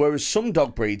well, like, whereas some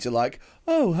dog breeds are like,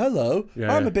 oh, hello,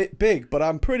 Yeah. I'm a bit big, but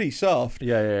I'm pretty soft.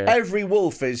 Yeah. Every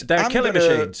wolf is, They're I'm killing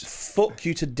gonna machines. fuck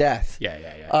you to death.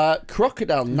 Yeah.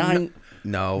 Crocodile, 9...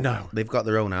 No, they've got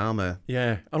their own armour.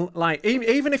 Yeah. And, like,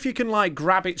 even if you can, like,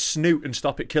 grab its snoot and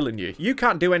stop it killing you, you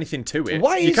can't do anything to it.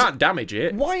 You can't damage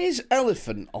it. Why is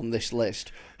elephant on this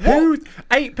list? Who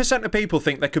 8% of people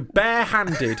think they could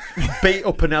barehanded beat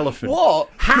up an elephant? What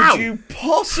How? could you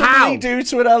possibly How? do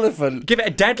to an elephant? Give it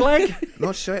a dead leg?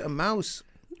 No, show it a mouse.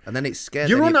 And then it's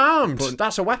scared. You're then you unarmed. put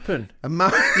That's a weapon. A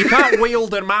mouse You can't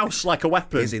wield a mouse like a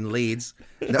weapon. is in Leeds.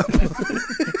 No.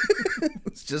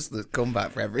 It's just the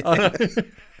comeback for everything.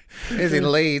 Is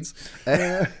in Leeds.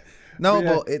 A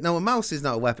mouse is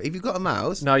not a weapon. If you've got a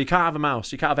mouse, No, you can't have a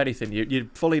mouse. You can't have anything. You're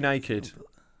fully naked.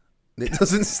 it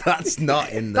doesn't. That's not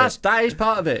in there. That is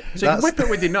part of it. So you can whip it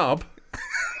with your knob.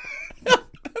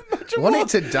 Want it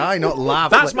to die, not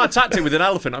laugh. That's my tactic with an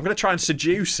elephant. I'm going to try and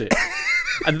seduce it.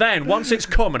 And then once it's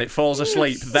come and it falls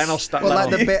asleep, then I'll start. Well, like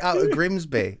the bit out of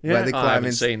Grimsby where they I climb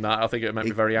haven't seen that. I think it made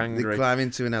me very angry. They climb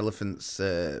into an elephant's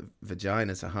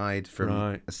vagina to hide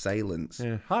from assailants.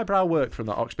 Yeah, highbrow work from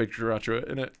that Oxbridge graduate,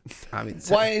 isn't it? I mean,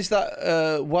 Why is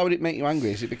that? Why would it make you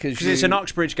angry? Is it because it's an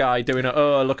Oxbridge guy doing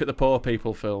a look at the poor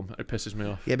people film? It pisses me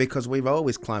off. Yeah, because we've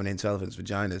always climbed into elephants'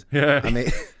 vaginas. Yeah. I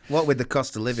mean, what with the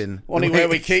cost of living? Only where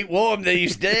we keep warm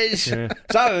these days.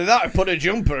 It's either that or put a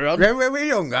jumper on. When we were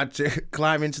young, I had to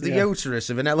climb into the uterus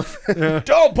of an elephant.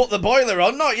 Don't put the boiler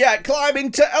on, not yet. Climb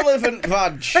into elephant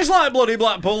vag. It's like bloody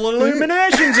Blackpool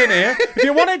Illuminations in here. If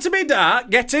you want it to be dark,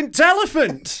 get into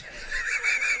elephant.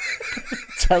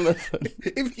 Telephone.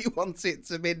 If you want it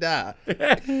to be dark,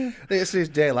 this is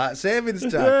daylight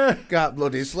savings time. Can't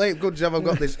bloody sleep. Good job I've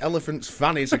got this elephant's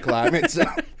fanny to climb into.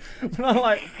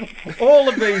 Like, all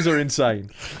of these are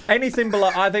insane. I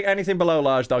think anything below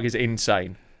large dog is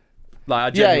insane. Like, I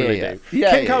genuinely do.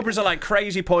 King cobras are like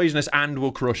crazy poisonous and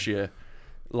will crush you.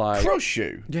 Like, crush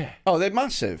you? Yeah. Oh, they're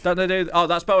massive. Don't they do? Oh,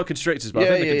 that's boa constrictors, but I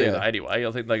think they can do that anyway.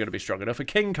 I think they're going to be strong enough. A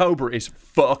king cobra is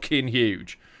fucking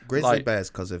huge. Grizzly bears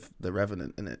because of the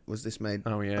Revenant, innit? Was this made?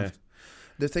 Oh yeah.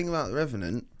 The thing about the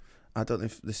Revenant, I don't know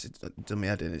if this is done me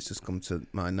head in. It's just come to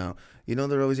mind now. You know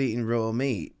they're always eating raw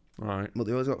meat, right? But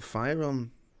they always got fire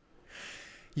on.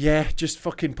 Yeah, just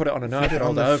fucking put it on a knife and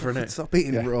hold it over, innit? Stop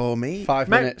eating raw meat. 5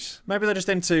 minutes. Maybe they're just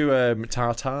into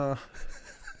tartar.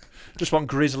 Just want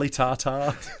grizzly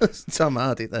tartar. Tom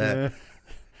Hardy there.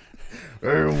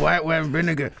 White wine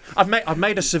vinegar. I've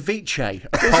made a ceviche,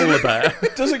 a polar bear.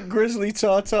 Doesn't grizzly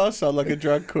tartar sound like a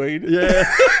drag queen? Yeah.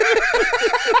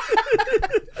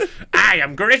 I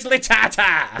am grizzly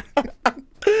tartar.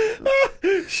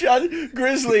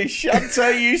 Grizzly,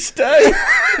 Shantae, you stay.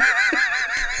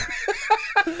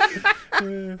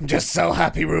 I'm just so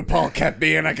happy RuPaul kept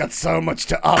me and I got so much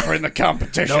to offer in the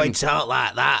competition. Don't talk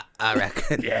like that, I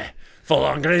reckon. Yeah, full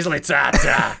on grizzly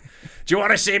tartar. Do you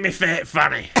want to see me fit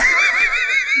funny?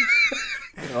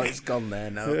 Oh, it's gone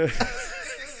there now.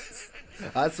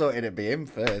 I thought it'd be him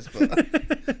first, but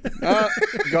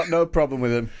got no problem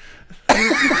with him.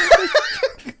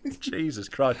 Jesus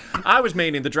Christ! I was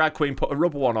meaning the drag queen put a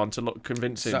rubber one on to look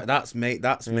convincing. So that's me.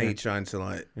 That's me trying to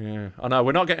like. Yeah, I know.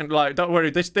 We're not getting like. Don't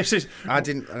worry. This is.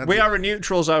 We are a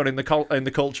neutral zone in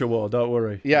the culture war. Don't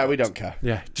worry. Yeah, we don't care.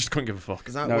 Yeah, just couldn't give a fuck.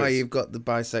 Is that why you've got the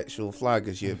bisexual flag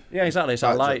as you? Yeah, exactly. It's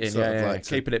highlighting. Yeah,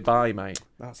 keeping it by, mate.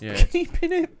 That's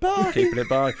keeping it by. Keeping it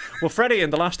by. Well, Freddy in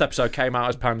the last episode came out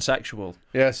as pansexual.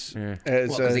 Yes. Yeah.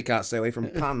 Because he can't stay away from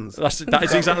pans. That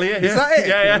is exactly it. Yeah. Is that it?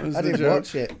 Yeah. I didn't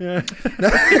watch it. Yeah.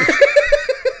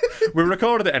 We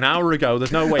recorded it an hour ago.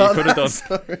 There's no way you could have done.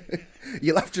 Sorry.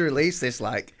 You'll have to release this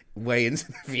like way into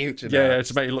the future. Yeah,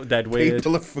 to make you look dead weird.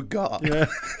 People have forgot. Yeah.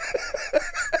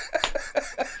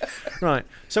 Right.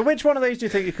 So, which one of these do you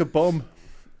think you could bum?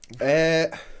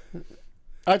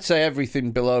 I'd say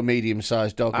everything below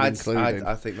medium-sized dog, including.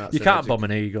 I think that's. You can't bum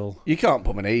an eagle. You can't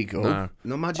bum an eagle. No.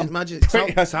 Imagine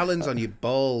talons on your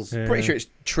balls. Yeah. Pretty sure it's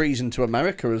treason to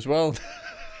America as well.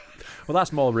 Well,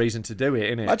 that's more reason to do it,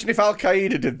 isn't it? Imagine if Al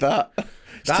Qaeda did that.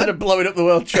 Instead of blowing up the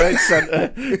World Trade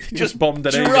Center, just bombed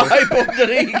an eagle. Bombed an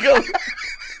eagle.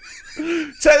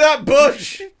 Take that,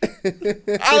 Bush.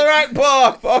 Allah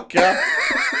Akbar. Fuck yeah.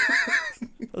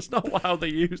 That's not how they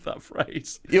use that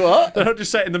phrase. You what? They don't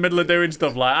just sit in the middle of doing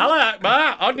stuff like, Allah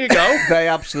Akbar, on you go. They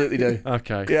absolutely do.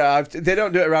 Okay. Yeah, they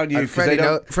don't do it around you. Freddie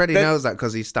knows that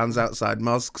because he stands outside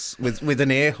mosques with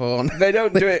an ear horn. They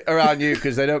don't do it around you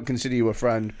because they don't consider you a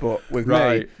friend, but with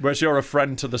me... Whereas you're a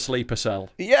friend to the sleeper cell.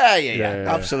 Yeah.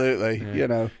 Absolutely. Yeah. You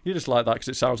know. You just like that because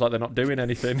it sounds like they're not doing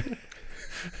anything.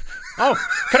 Oh,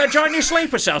 can I join your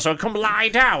sleeper cell so I come lie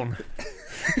down?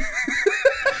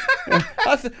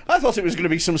 I thought it was going to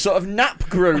be some sort of nap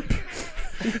group.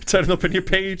 Turning up in your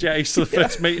PJs to the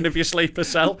first meeting of your sleeper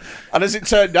cell. And as it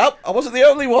turned out, I wasn't the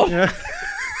only one. Yeah.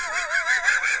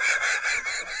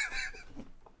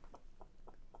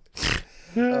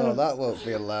 Oh, that won't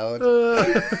be allowed.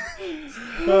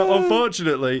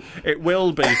 Unfortunately, it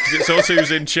will be because it's us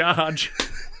who's in charge.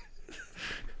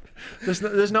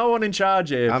 There's no one in charge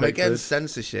here. I'm against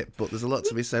censorship, but there's a lot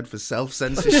to be said for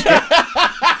self-censorship.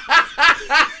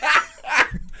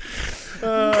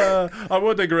 I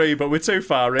would agree, but we're too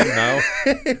far in now.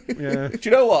 Yeah. Do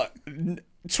you know what?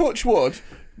 Touch wood,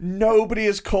 nobody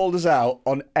has called us out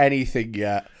on anything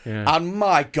yet. Yeah. And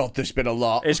my God, there's been a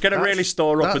lot. It's going to really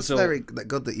store up That's until... very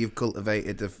good that you've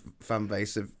cultivated a fan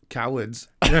base of cowards.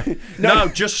 No,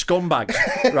 just scumbags.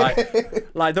 Right.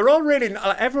 Like, they're all really...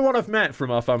 everyone I've met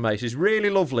from our fan base is really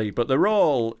lovely, but they're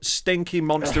all stinky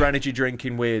Monster Energy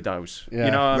drinking weirdos. Yeah.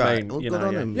 You know what I mean? Well, You good know,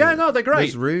 on yeah. them. Yeah, no, they're great.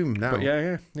 There's room now. But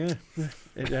yeah.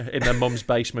 In their mum's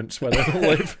basements where they all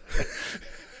live.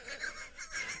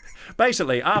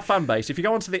 Basically, our fan base, if you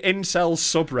go onto the incels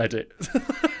subreddit...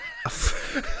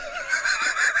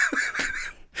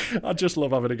 I just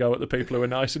love having a go at the people who are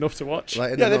nice enough to watch.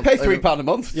 Like Yeah, they pay £3 a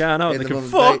month. Yeah, I know. in They the can mum's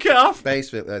fuck it off.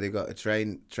 basement where they've got a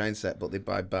train set, but they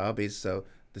buy Barbies, so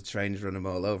the trains run them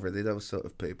all over. They're those sort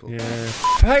of people. Yeah.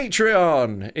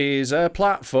 Patreon is a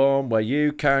platform where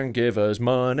you can give us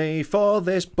money for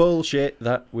this bullshit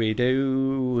that we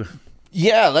do.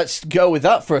 Yeah, let's go with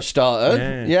that for a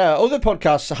starter. Yeah. Other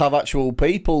podcasts have actual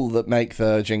people that make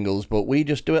the jingles, but we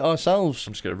just do it ourselves.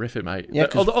 I'm just going to riff it, mate. Yeah,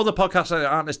 But other podcasts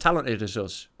aren't as talented as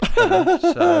us. So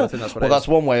I think that's what Well, it that's is.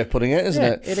 one way of putting it, isn't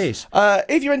Yeah, it? it is.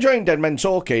 If you're enjoying Dead Men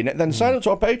Talking, then sign up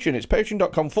to our Patreon. It's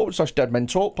patreon.com/Dead Men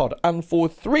Talk Pod. And for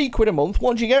 £3 a month,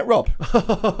 what do you get, Rob?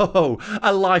 Oh,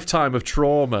 a lifetime of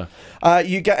trauma.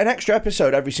 You get an extra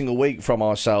episode every single week from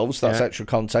ourselves. That's Yeah. extra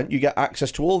content. You get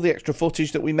access to all the extra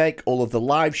footage that we make, all of the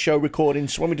live show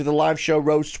recordings. So when we do the live show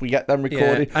roasts, we get them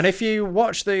recorded. Yeah. And if you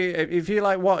watch the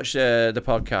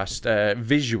podcast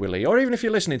visually, or even if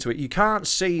you're listening to it, you can't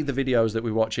see the videos that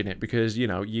we watch in it because, you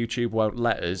know, YouTube won't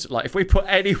let us. Like, if we put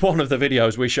any one of the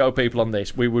videos we show people on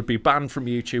this, we would be banned from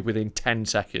YouTube within 10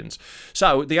 seconds.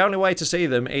 So the only way to see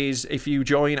them is if you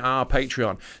join our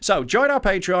Patreon. So join our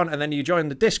Patreon, and then you join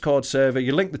the Discord server.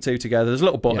 You link the two together. There's a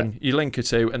little button. You link the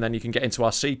two, and then you can get into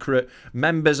our secret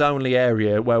members-only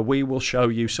area where we will show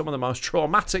you some of the most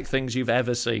traumatic things you've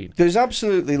ever seen. There's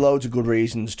absolutely loads of good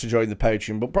reasons to join the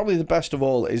Patreon, but probably the best of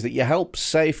all is that you help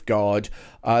safeguard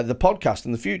the podcast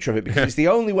and the future of it, because it's the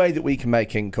only way that we can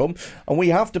make income, and we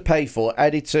have to pay for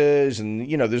editors, and,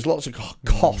 you know, there's lots of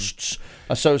costs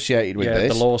associated with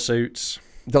this.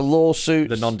 The lawsuits,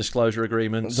 the non-disclosure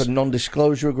agreements, the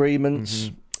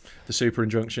super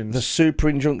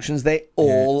injunctions. They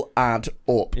all add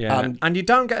up. Yeah, and you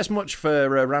don't get as much for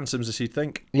ransoms as you'd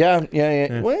think. Yeah.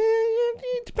 Well,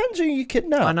 it depends who you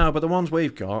kidnap. I know, but the ones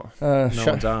we've got, no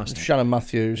one's asked. Shannon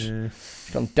Matthews. Yeah.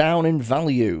 She's gone down in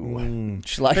value.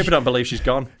 She's like, People don't believe she's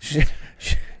gone.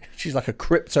 She's like a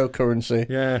cryptocurrency.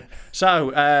 Yeah.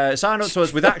 So, sign up to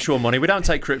us with actual money. We don't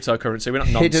take cryptocurrency. We're not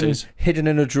nonsense. Hidden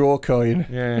in a drawer coin.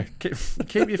 Yeah.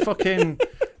 Keep your fucking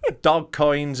dog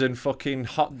coins and fucking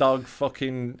hot dog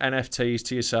fucking NFTs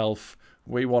to yourself.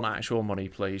 We want actual money,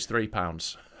 please.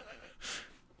 £3.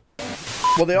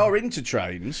 Well, they are into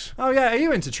trains. Oh, yeah. Are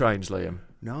you into trains, Liam?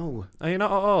 No. Are you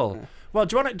not at all? Well,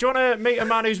 do you want to meet a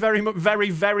man who's very,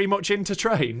 very much into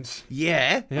trains?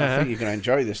 Yeah. I think you're going to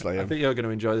enjoy this, Liam. I think you're going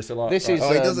to enjoy this a lot. This is.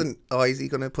 Oh, he doesn't. Oh, is he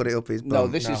going to put it up his bum? No,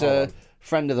 this is a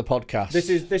friend of the podcast. This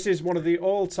is one of the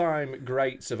all-time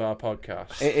greats of our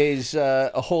podcast. It is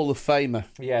a Hall of Famer.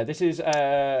 Yeah, this is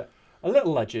a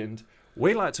little legend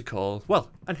we like to call, well,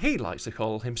 and he likes to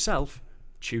call himself,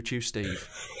 Choo Choo Steve.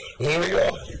 Here we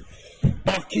go.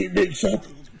 Back in mix up.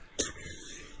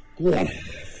 Go on.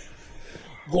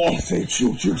 Go on, say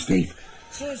Choo Choo Steve.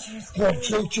 Go on,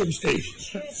 Choo Choo Steve.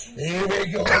 Here we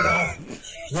go now.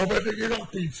 Remember your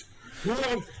upbeats. Go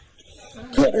on.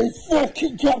 Get a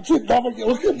fucking Captain Navigator.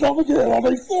 Look at Navigator on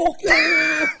a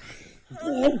fucking.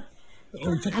 Go on. How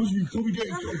many times have you come and get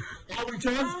it? How many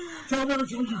times? Tell me how many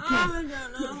times you've come.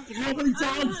 How many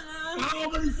times? How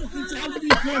many fucking times have you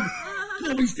come?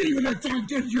 Call me Steve in that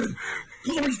tank engine.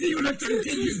 Call me Steve in that tank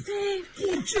engine.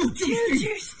 Go on, Choo Choo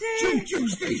Steve. Choo Choo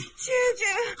Steve. Choo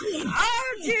Choo.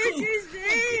 Oh, Choo Choo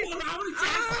Steve.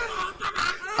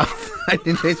 I'm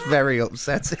finding this very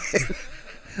upsetting.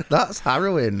 That's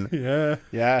harrowing.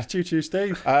 Yeah. Choo Choo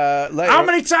Steve. Later, How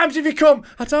many times have you come?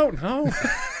 I don't know.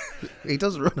 He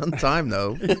does run on time,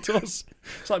 though. He does.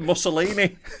 It's like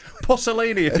Mussolini.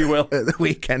 Mussolini, if you will. At the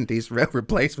weekend, he's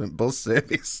replacement bus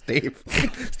service, Steve.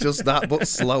 It's just that, but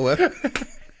slower.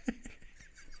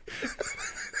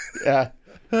 Yeah.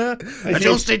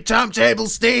 Adjusted timetable,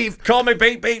 Steve. Call me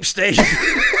Beep Beep Steve.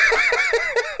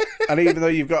 And even though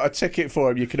you've got a ticket for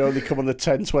him, you can only come on the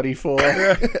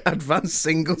 10:24. Advanced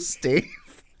single, Steve.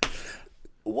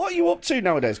 What are you up to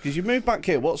nowadays? Because you moved back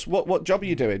here. What job are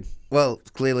you doing? Well,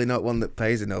 clearly not one that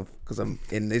pays enough, because I'm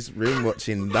in this room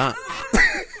watching that.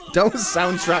 Don't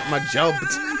soundtrack my job.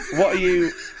 What are you?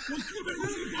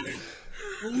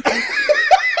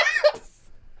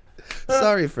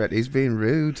 Sorry, Fred, he's being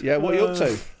rude. Yeah, what are you up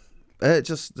to?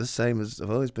 Just the same as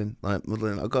I've always been. Like,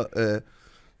 I've got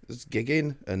just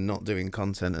gigging and not doing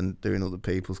content and doing other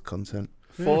people's content.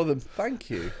 for them. Thank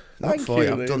you. Not Thank for you.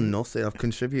 you. I've Liam. done nothing. I've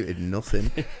contributed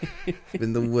nothing.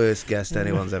 Been the worst guest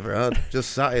anyone's ever had.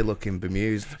 Just sat here looking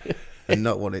bemused and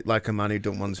not want it, like a man who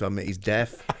don't want to admit he's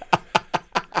deaf.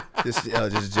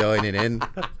 Just joining in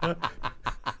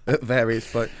at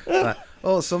various points. Like,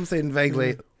 something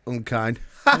vaguely unkind.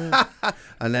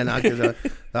 And then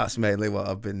that's mainly what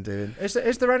I've been doing. Is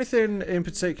there anything in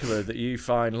particular that you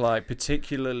find like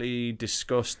particularly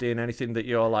disgusting? Anything that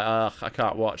you're like, I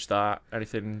can't watch that?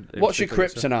 Anything? What's your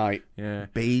kryptonite? Yeah,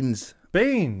 Beans.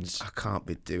 beans. I can't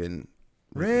be doing.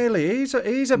 Really? He's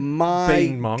a My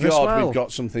bean mong God, as well. we've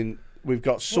got something. We've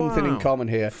got something in Wow. common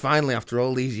here. Finally, after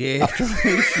all these years,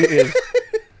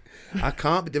 I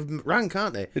can't be. They've rank,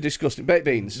 aren't they? They're disgusting. Baked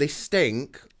beans. They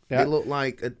stink. Yeah. They look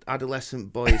like an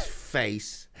adolescent boy's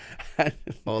face,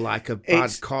 or like a bad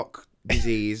It's- cock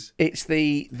disease. It's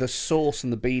the sauce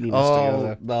and the beaniness Oh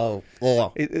together. no!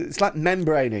 Oh. It's like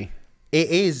membraney. It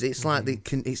is. It's like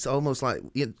it's almost like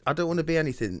I don't want to be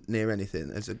near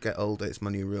anything. As I get older, it's my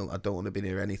new rule. I don't want to be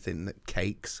near anything that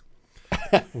cakes.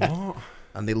 What?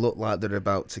 And they look like they're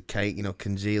about to cake,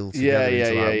 congeal together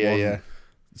into one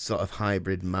sort of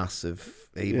hybrid mass of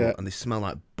evil, Yeah. and they smell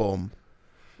like bum.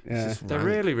 Yeah. It's just They're rank.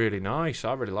 really, really nice.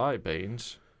 I really like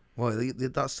beans. Well,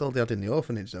 that's all they had in the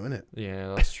orphanage, though, isn't it?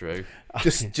 Yeah, that's true.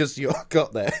 Just you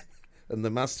got there, and the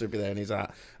master would be there in his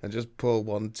hat, and just pour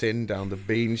one tin down the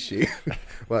bean chute,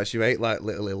 whilst you ate like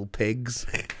little pigs.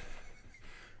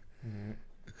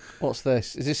 What's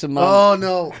this? Is this a man? Oh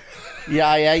no! Yeah,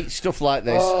 I ate stuff like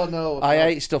this. Oh no! I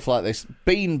ate stuff like this.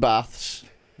 Bean baths.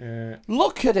 Yeah.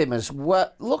 Look at him as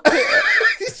well. Look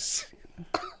at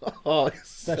Oh,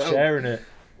 it's They're so... sharing it.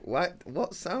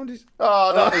 What sound is?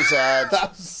 Oh, that is hard.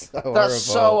 That's so horrible. That's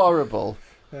so horrible.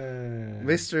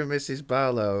 Mr. and Mrs.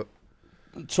 Barlow.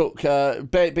 Took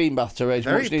baked bean bath to raise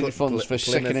Very much needed funds for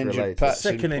sick and Plymouth injured related. pets.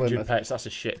 Sick and in injured Plymouth. pets. That's a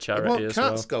shit charity What as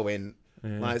cats well. go in?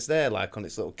 Like it's there, like on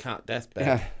its little cat deathbed.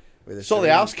 Yeah. With a So the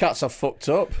syringe. house cats are fucked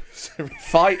up,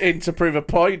 fighting to prove a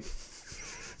point.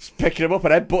 Just picking them up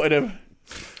and headbutting them.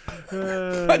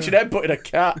 Imagine headbutting a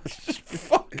cat. Just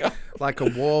fuck off. Like a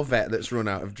war vet that's run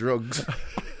out of drugs.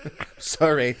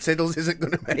 Sorry, Tiddles isn't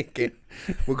going to make it.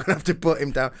 We're going to have to put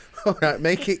him down. All right,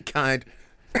 make it kind.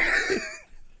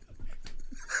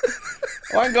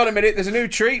 Oh, hang on a minute, there's a new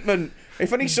treatment.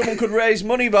 If only someone could raise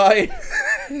money by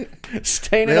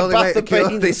staying in The a only way bath to of kill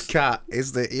beans. this cat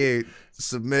is that you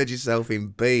submerge yourself in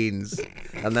beans,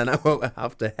 and then I won't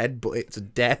have to headbutt it to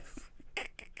death.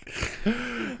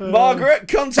 Margaret,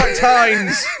 contact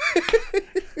Hines.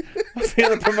 I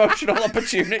feel a promotional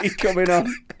opportunity coming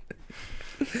on.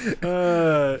 Do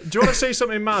you want to see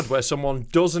something mad where someone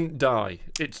doesn't die?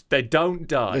 They don't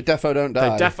die. They defo don't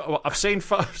die. I've seen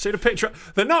a picture.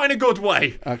 They're not in a good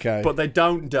way. Okay. But they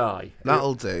don't die.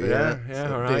 That'll do. Yeah, It's yeah,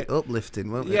 a all bit right.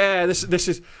 uplifting, won't it? Yeah, this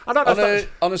is. I don't know.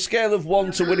 On a scale of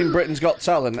 1 to winning Britain's Got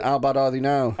Talent, how bad are they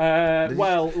now?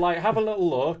 Well, like, have a little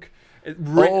look.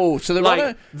 So they're on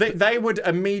a... they would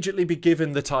immediately be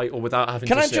given the title without having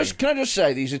to sing. Can I just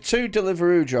say these are two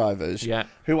Deliveroo drivers Yeah.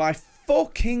 who I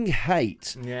fucking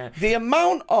hate. Yeah. The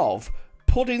amount of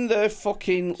putting their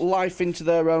fucking life into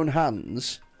their own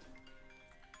hands.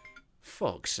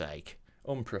 Fuck's sake.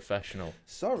 Unprofessional.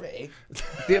 Sorry.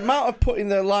 The amount of putting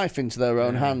their life into their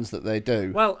own hands that they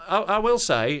do. Well, I will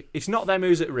say, it's not them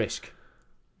who's at risk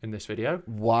in this video.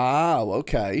 Wow,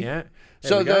 okay. Yeah.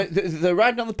 So There we they're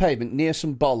riding on the pavement near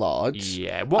some bollards.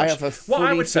 Yeah. I have a what I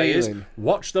funny would say is, feeling.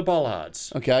 watch the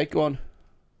bollards. Okay, go on.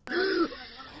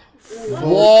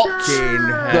 What Fucking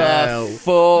hell. the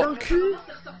fuck?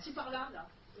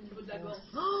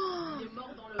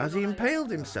 Has he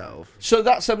impaled himself? So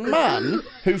that's a man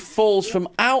who falls from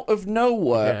out of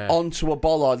nowhere Yeah. onto a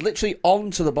bollard, literally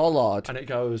onto the bollard. And it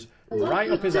goes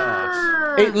right up his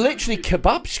arse. It literally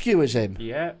kebab skewers him.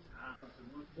 Yeah.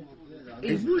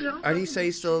 And you say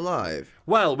he's still alive?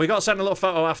 Well, we got sent a little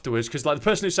photo afterwards because, like, the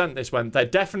person who sent this went, "They're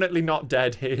definitely not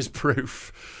dead. Here's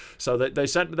proof." So they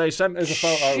sent us a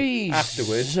photo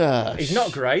afterwards. Jesus. He's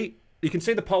not great. You can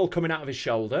see the pole coming out of his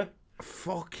shoulder.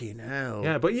 Fucking hell.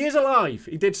 Yeah, but he is alive.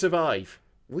 He did survive.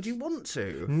 Would you want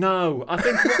to? No, I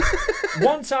think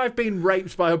once I've been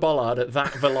raped by a bollard at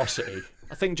that velocity,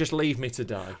 I think just leave me to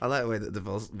die. I like the way that the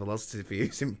velocity for you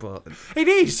is important. It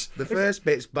is. The first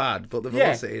bit's bad, but the Yeah,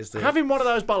 velocity is the... having one of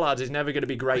those bollards is never going to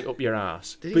be great up your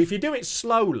arse. But if you do it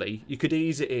slowly, you could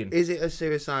ease it in. Is it a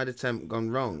suicide attempt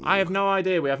gone wrong? I have no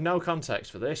idea. We have no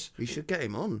context for this. You should get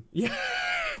him on. Yeah.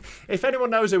 If anyone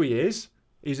knows who he is,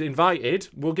 he's invited.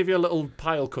 We'll give you a little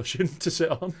pile cushion to sit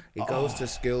on. He goes to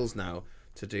schools now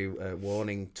to do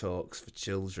warning talks for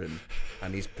children,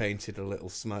 and he's painted a little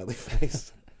smiley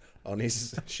face on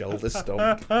his shoulder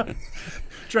stump. Do you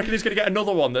reckon he's going to get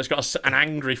another one that's got an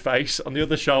angry face on the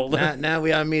other shoulder? Now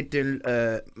we are meeting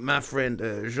my friend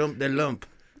Jump the Lump.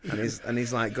 And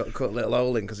he's like got cut a little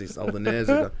hole in because all the nerves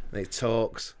are gone. And he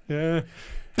talks. Yeah.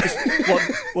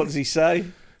 What does he say?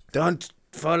 Don't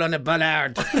fall on a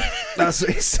bollard. That's what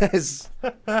he says.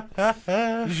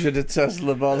 Should have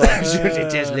Tesla bollard. Should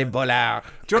have Tesla bollard.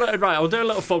 Do you want to, right, I'll do a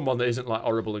little fun one that isn't like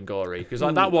horrible and gory because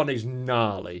like, that one is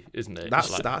gnarly, isn't it?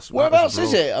 That's Whereabouts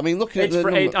is it? I mean, looking at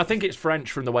the I think it's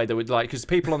French from the way they would like because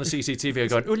people on the CCTV are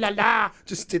going ooh la la.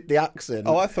 Just did the accent.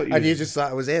 Oh, I thought you. And you just thought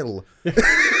I was ill.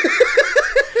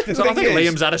 So I think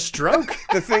Liam's had a stroke.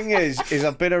 The thing is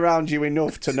I've been around you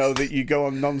enough to know that you go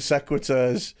on non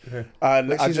sequiturs, and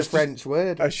Which I is just a French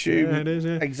word. assume it is,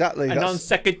 yeah. exactly. A non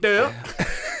sequitur.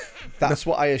 That's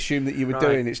what I assumed that you were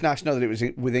doing. It's nice to know that it was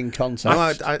within context. No,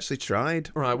 I actually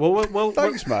tried. Right. Well,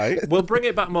 Thanks, mate. We'll bring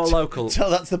it back more local. Tell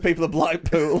that to the people of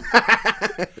Blackpool.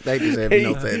 They deserve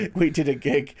nothing. We did a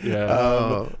gig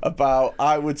Yeah. about,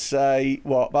 I would say,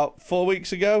 about 4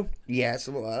 weeks ago? Yeah,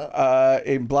 something like that.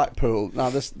 In Blackpool.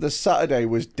 Now, the Saturday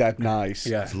was dead nice.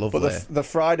 Yeah. It's lovely. But the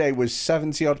Friday was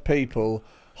 70-odd people,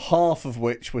 half of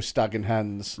which were stag and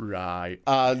hens. Right.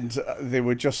 And they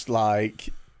were just like...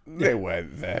 They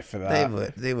weren't there for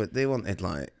that. They wanted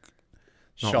like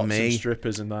not Shots me. and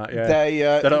strippers and that. Yeah. They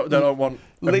don't want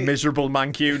a miserable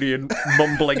Mancunian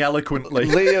mumbling eloquently.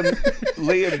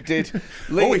 Liam did.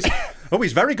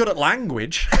 He's very good at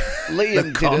language.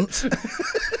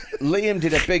 Liam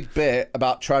did a big bit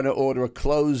about trying to order a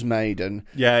clothes maiden.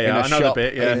 Yeah, in a I know shop the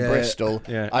bit. Yeah, in Bristol.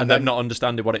 Yeah, and then not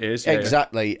understanding what it is. Yeah,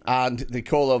 exactly. And they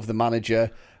call over the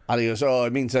manager. And he goes, oh,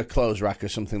 it means a clothes rack or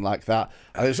something like that.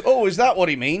 And he goes, oh, is that what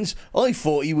he means? I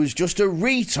thought he was just a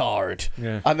retard.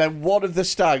 Yeah. And then one of the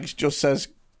stags just says,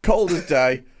 cold as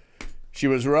day, she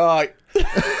was right.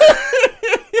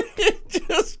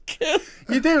 Just kidding.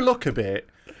 You do look a bit.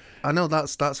 I know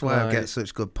that's why I get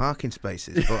such good parking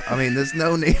spaces. But I mean, there's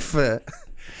no need for.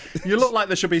 You look like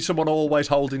there should be someone always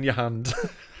holding your hand.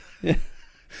 Yeah.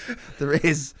 There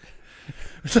is.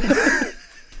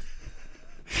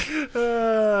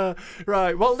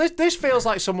 Right. Well, this feels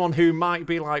like someone who might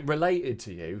be like related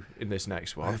to you in this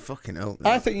next I one. fucking hope.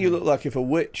 I think you look like if a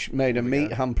witch made a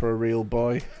meat hamper a real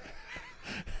boy.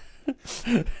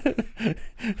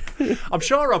 I'm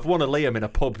sure I've won a Liam in a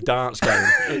pub dance game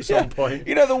at some point.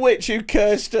 You know the witch who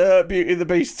cursed Beauty and the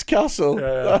Beast's castle?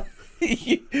 Yeah.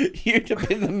 You'd have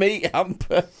been the meat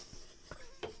hamper.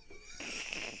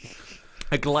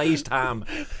 A glazed ham.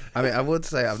 I mean, I would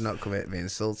say I've not come here to be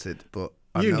insulted, but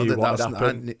I You know knew that what would that's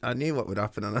happen. I knew what would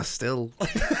happen, and I still.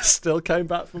 Still came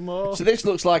back for more. So this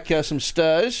looks like some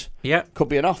stairs. Yep. Could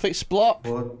be an office block.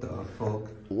 What the fuck?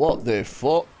 What the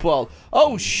fuck, Paul?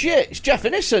 Oh shit! It's Jeff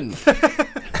Innocent. What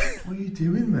are you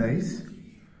doing, mate?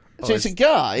 So it's a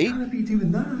guy. You can't be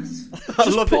doing that. I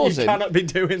love that pause you him. cannot be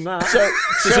doing that. So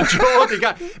It's a Geordie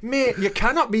guy. Mate, you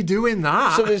cannot be doing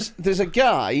that. So there's a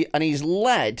guy, and he's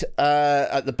led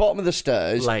at the bottom of the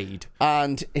stairs. Laid.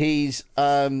 And he's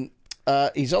on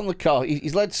the car.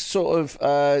 He's led sort of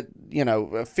a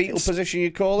fetal position,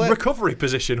 you'd call it. Recovery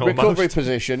position almost. Recovery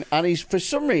position, and for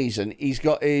some reason he's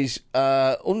got his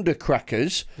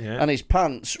undercrackers and his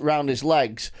pants round his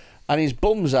legs, and his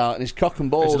bum's out, and his cock and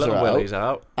balls His little are willies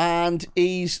out. and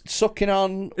he's sucking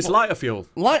on It's lighter fuel.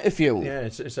 lighter fuel. Yeah,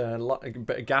 it's a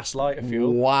bit of gas lighter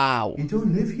fuel. Wow, You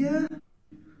don't live here?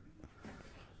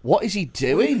 what is he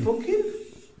doing? Fucking?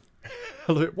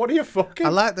 What are you fucking? I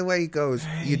like the way he goes.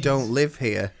 You don't live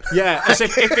here. Yeah, as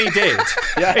if he did.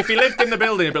 Yeah. If he lived in the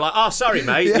building, he'd be like, "Oh, sorry,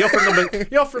 mate.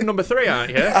 You're from number 3,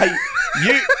 aren't you? Hey,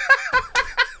 you.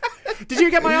 Did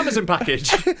you get my Amazon package?"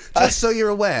 Just so you're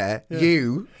aware,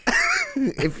 you,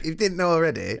 if you didn't know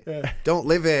already, don't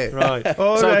live here. Right.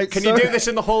 So can you do this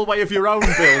in the hallway of your own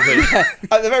building?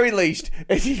 At the very least,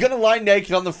 if you're going to lie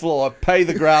naked on the floor, pay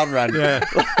the ground rent. Yeah.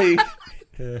 Like,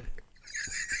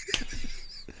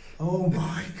 Oh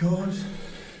my god.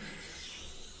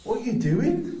 What are you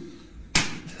doing?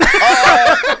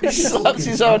 he slaps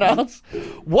his own ass.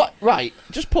 What? Right,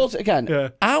 just pause it again. Yeah.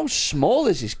 How small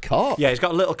is his cock? Yeah, he's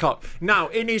got a little cock. Now,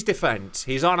 in his defence,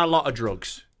 he's on a lot of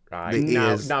drugs. Right. He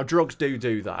is. Now, drugs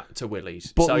do that to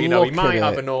willies. But So he look might at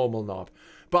have it. a normal knob.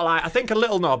 But I think a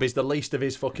little knob is the least of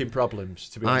his fucking problems,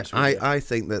 to be honest with you. I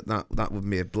think that would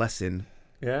be a blessing.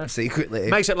 Yeah. Secretly.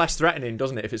 Makes it less threatening,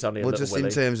 doesn't it, if it's only a Well, little just willy?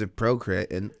 in terms of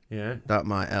procreating, Yeah. that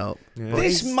might help. But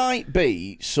This he's- might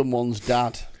be someone's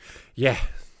dad. Yeah.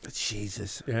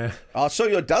 Jesus. Yeah. I saw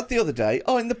your dad the other day.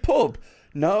 Oh, in the pub.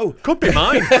 No. Could be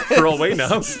mine, for all we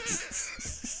know.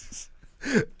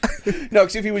 No,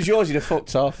 because if he was yours, he'd have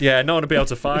fucked off. Yeah, no one would be able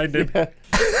to find him.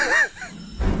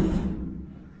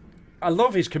 I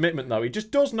love his commitment, though. He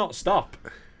just does not stop.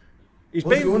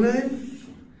 What's your name?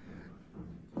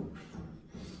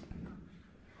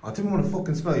 I didn't want to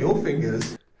fucking smell your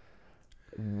fingers.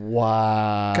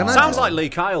 Wow. Sounds like Lee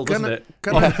Kyle, doesn't it?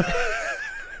 I...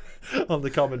 On the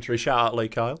commentary, shout out Lee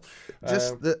Kyle.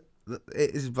 It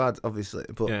is bad, obviously,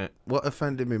 but what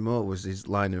offended me more was his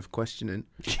line of questioning.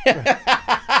 Yeah.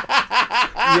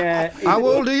 How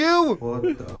old are you?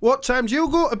 What time do you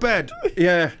go to bed?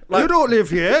 Yeah. You don't live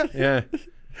here. Yeah.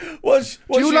 Do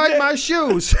you like my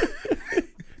shoes?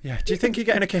 Yeah. Do you think you're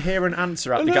getting a coherent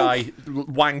answer out the guy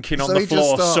wanking on the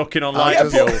floor, just sucking on light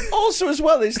fuel? Also, as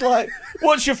well, it's like,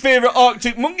 what's your favourite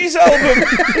Arctic Monkeys album?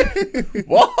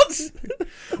 What?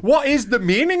 What is the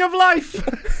meaning of life?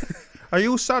 Are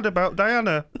you sad about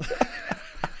Diana?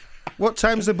 What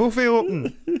time's the buffet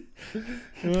open?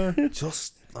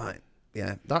 Just like,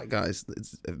 yeah, that guy's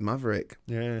a maverick.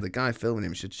 Yeah. The guy filming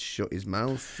him should shut his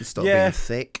mouth and stop being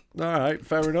thick. All right,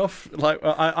 fair enough. Like,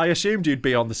 I assumed you'd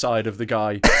be on the side of the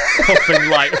guy puffing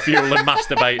light fuel and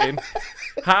masturbating.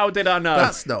 How did I know?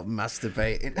 That's not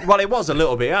masturbating. Well, it was a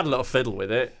little bit. He had a little fiddle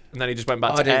with it, and then he just went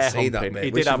back to air humping. That bit.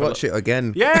 He we did should watch it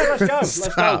again. Yeah, let's go. Let's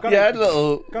go. Got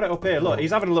Got it up here. Look,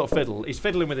 he's having a little fiddle. He's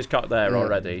fiddling with his cock there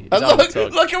already. And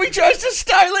look how he tries to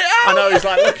style it out. I know, he's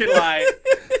like looking like...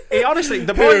 He honestly,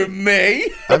 the boy...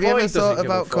 me? Have you ever thought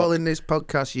about calling this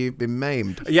podcast You've Been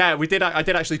Maimed? Yeah, we did. I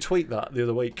did actually tweet that the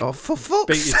other week. Oh, for fuck's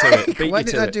Beat you to it. sake. Why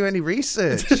didn't I do any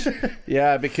research?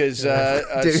 Yeah, because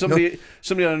somebody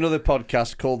on another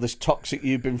podcast called this Toxic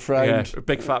You've Been Framed. Yeah,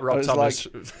 big fat Rob Thomas.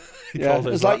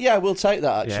 It's like, yeah, we'll take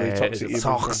that, actually. Yeah, Toxic You've Been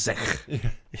Framed. Toxic.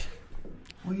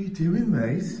 What are you doing,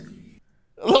 mate?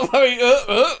 Look how he...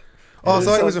 Oh, I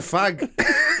thought it was a fag.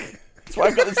 That's why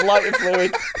I've got this lighter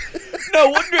fluid. No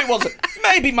wonder it wasn't.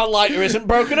 Maybe my lighter isn't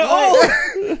broken at all.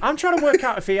 I'm trying to work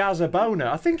out if he has a boner.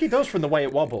 I think he does from the way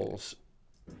it wobbles.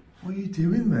 What are you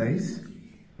doing, mate?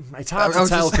 It's hard to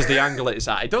tell because the angle it's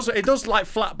at. It does like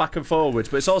flat back and forwards,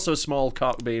 but it's also a small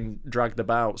cock being dragged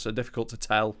about, so difficult to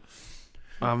tell.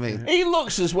 I mean, he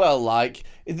looks as well like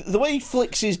the way he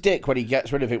flicks his dick when he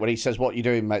gets rid of it. When he says, "What you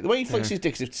doing, mate?" The way he flicks his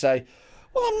dick is to say,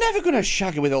 "Well, I'm never going to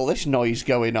shag her with all this noise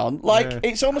going on." Like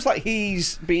it's almost like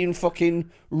he's being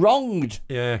fucking wronged.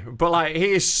 Yeah, but like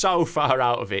he is so far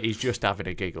out of it. He's just having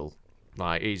a giggle.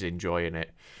 Like he's enjoying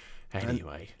it.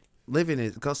 Anyway.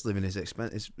 Cost of living is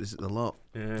expensive. Is a lot.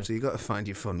 Yeah. So you got to find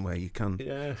your fun where you can.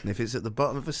 Yeah. And if it's at the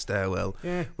bottom of a stairwell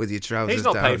with your trousers he's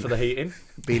not down, paying for the heating,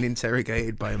 being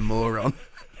interrogated by a moron,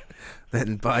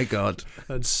 then by God.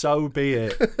 And so be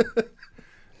it.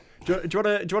 Do you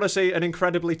want to see an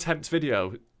incredibly tense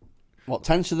video? What,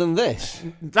 tenser than this?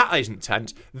 That isn't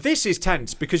tense. This is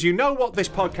tense because you know what this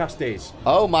podcast is.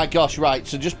 Oh my gosh! Right.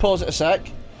 So just pause it a sec.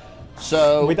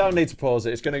 So we don't need to pause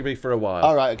it. It's going to be for a while.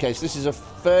 All right. Okay. So this is a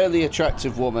fairly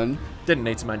attractive woman. Didn't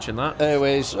need to mention that. Who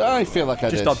is? I feel like I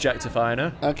just did. Objectifying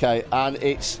her. Okay. And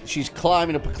she's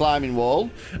climbing up a climbing wall.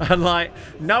 And like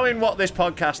knowing what this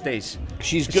podcast is,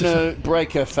 she's gonna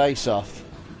break her face off.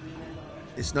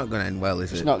 It's not going to end well,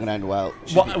 is it? It's not going to end well.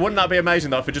 Wouldn't that be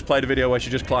amazing, though, if we just played a video where she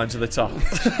just climbed to the top?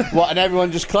 What, and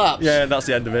everyone just claps? Yeah, and that's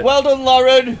the end of it. Well done,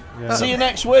 Lauren. Yeah. See you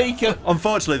next week.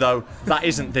 Unfortunately, though, that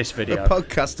isn't this video. A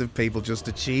podcast of people just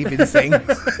achieving things.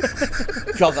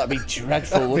 God, that'd be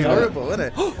dreadful, wouldn't it? Horrible,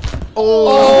 wouldn't it?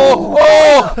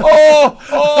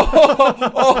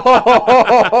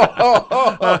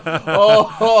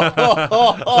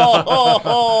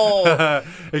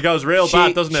 It goes real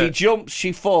bad, doesn't it? She jumps,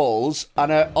 she falls,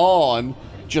 and her arm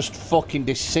just fucking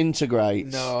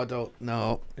disintegrates. No, I don't.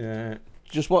 No. Yeah.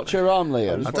 Just watch her arm,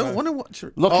 Liam. I don't want to watch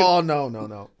her.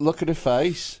 No. Look at her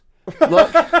face.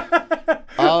 Look.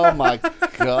 Oh my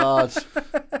God.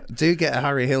 Do get a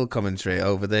Harry Hill commentary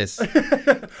over this. It's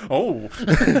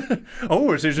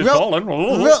just fallen.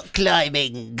 Rock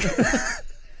climbing.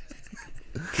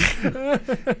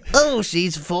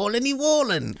 She's fallen y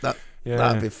wallen.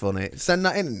 That'd be funny. Send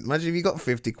that in. Imagine if you got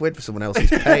 50 quid for someone else's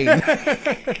pain.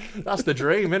 That's the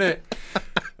dream, isn't it?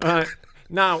 Right.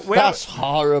 Now, that's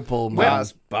horrible, man.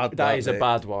 That's bad. That is a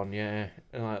bad one, yeah.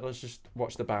 Right, let's just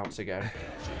watch the bounce again.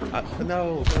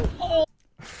 No.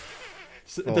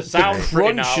 The sound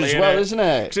crunch as well, isn't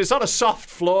it? Because it's on a soft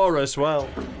floor as well.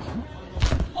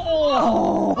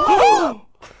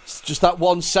 It's just that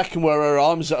 1 second where her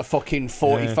arm's at a fucking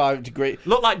 45 degree.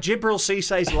 Look like Jibril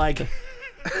Cisse's leg.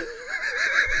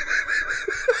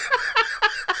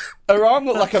 Her arm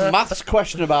looked like a maths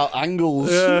question about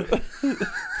angles. Yeah.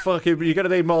 Fucking, you're going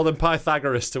to need more than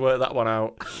Pythagoras to work that one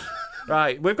out.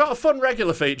 Right, we've got a fun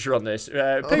regular feature on this.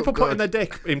 People putting their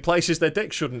dick in places their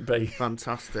dick shouldn't be.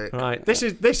 Fantastic. Right,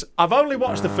 this. I've only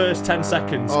watched the first 10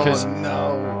 seconds. Oh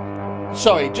no!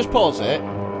 Sorry, just pause it.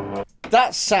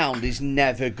 That sound is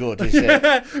never good, is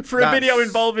it? For a video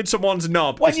involving someone's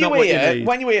knob, When it's you not what you need.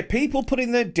 when you hear people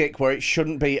putting their dick where it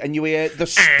shouldn't be, and you hear the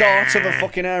start of a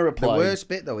fucking The aeroplane. worst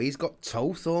bit though, he's got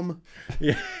toe thumb.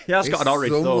 Yeah, he has got an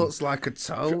orange thumb. thumb. Looks like a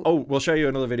toe. Oh, we'll show you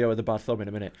another video with the bad thumb in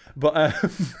a minute. But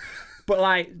but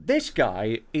like this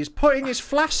guy is putting his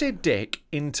flaccid dick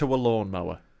into a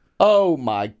lawnmower. Oh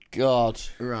my god!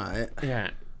 Right. Yeah.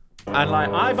 And like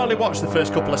I've only watched the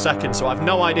first couple of seconds, so I've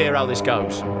no idea how this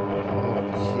goes.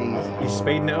 Jesus. He's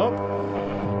speeding it up.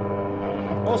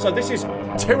 Also, this is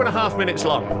 2.5 minutes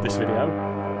long. This video,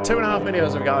 2.5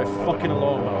 minutes of a guy fucking a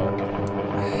lawnmower.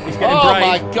 He's getting brave.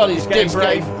 My god, his dick's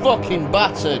getting fucking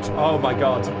battered. Oh my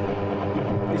god.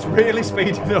 He's really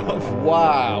speeding up.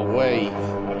 Wow, wait.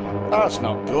 That's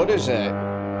not good, is it?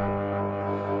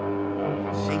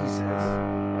 Jesus.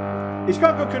 He's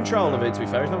got good control of it, to be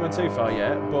fair. He's not gone too far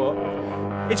yet, but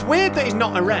it's weird that he's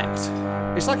not erect.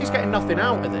 It's like he's getting nothing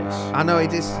out of this. I know,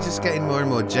 he's just getting more and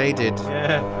more jaded.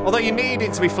 Yeah. Although you need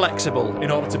it to be flexible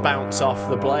in order to bounce off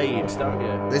the blades, don't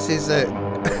you? This is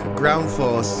Ground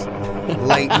Force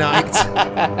late night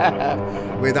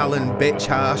with Alan Bitch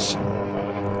Harsh.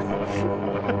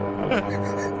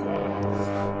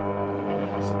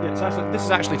 Yeah, this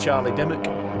is actually Charlie Dimmock.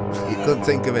 You couldn't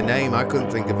think of a name. I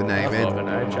couldn't think of a name. I thought of a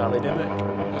name, Charlie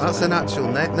Dimmock. That's an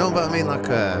actual name. No, but I mean like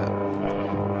a...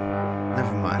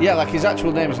 Never mind. Yeah, like his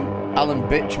actual name is Alan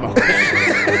Bitchman.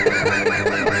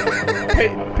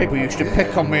 People used to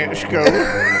pick on me at school.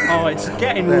 Oh, it's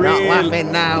getting They're really... not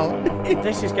laughing now.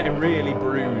 This is getting really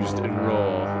bruised and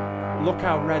raw. Look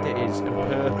how red it is and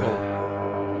purple.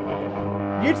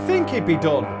 You'd think he'd be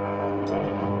done,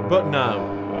 but no.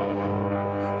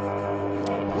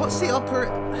 What's the opera...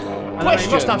 He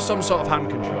must have some sort of hand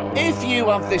control. If you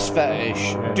have this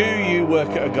fetish, do you work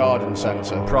at a garden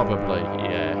centre? Probably,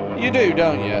 yeah. You do,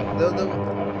 don't you?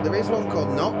 There is one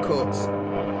called Knot Cuts.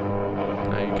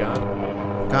 There you go.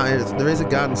 There is a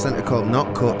garden centre called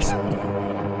Knot Cuts.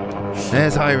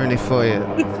 There's irony for you.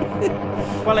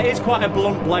 Well, it is quite a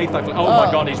blunt blade. Oh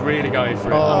my god, he's really going for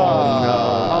it.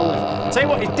 Oh no. Tell you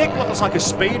what, his dick looks like a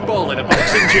speedball in a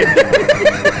boxing gym.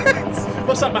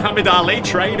 What's that Muhammad Ali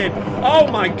training? Oh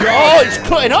my god! Oh, he's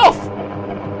cutting off!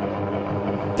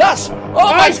 That's... Oh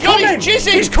my god, he's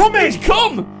jizzing! He's coming! He's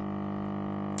come!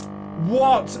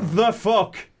 What the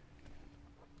fuck?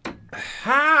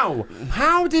 How?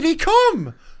 How did he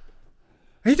come?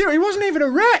 He wasn't even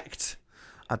erect.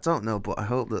 I don't know, but I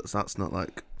hope that's not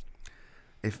like...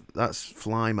 If that's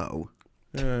Flymo,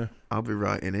 I'll be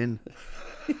writing in.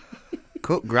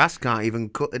 Cut grass can't even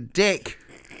cut a dick.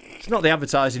 It's not the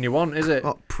advertising you want, is it?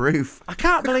 What proof? I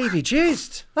can't believe he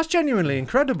jizzed. That's genuinely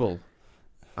incredible.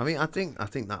 I mean, I think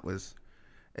that was...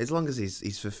 As long as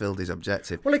he's fulfilled his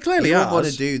objective. Well, he clearly you has. don't want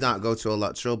to do that, go to all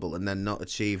that trouble, and then not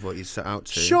achieve what you set out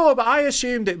to. Sure, but I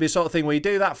assumed it'd be the sort of thing where you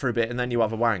do that for a bit and then you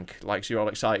have a wank. Like, so you're all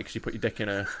excited because you put your dick in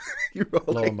a You're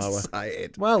all lawnmower.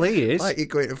 excited. Well, he is. Like you're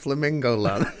going to Flamingo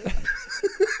Land.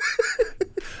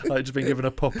 Like, just been given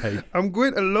a puppy. I'm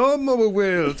going to Lawnmower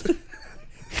World.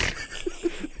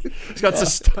 He's got to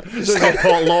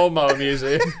Stockport Lawnmower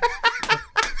Museum.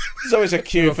 There's always a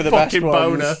queue for the best fucking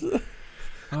ones. boner.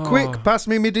 Quick, pass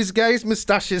me my disguised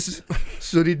moustaches.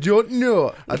 So they don't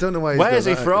know. I don't know why. Where's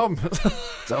he from?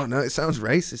 Don't know. It sounds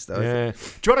racist though. Yeah. Do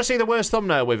you want to see the worst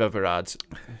thumbnail we've ever had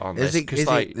on this?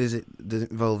 Does it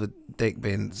involve a dick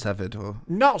being severed or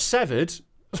not severed?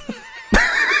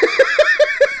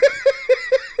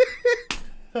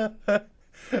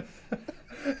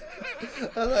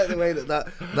 I like the way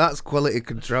that's quality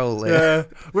control. Yeah.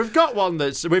 We've got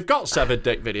severed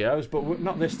dick videos, but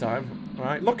not this time. All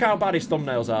right, look how bad his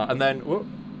thumbnails are, and then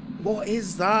What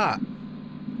is that?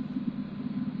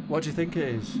 what do you think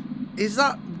it is? Is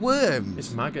that worms?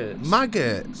 It's maggots.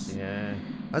 Maggots. Yeah.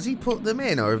 Has he put them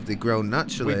in, or have they grown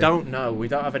naturally? We don't know. We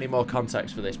don't have any more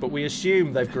context for this, but we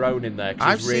assume they've grown in there.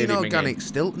 I've really seen organic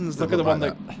minging. Stiltons. Look at the one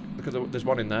like that. There's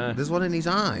one in there. There's one in his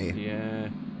eye. Yeah.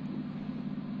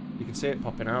 You can see it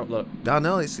popping out. Look. I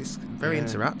know it's very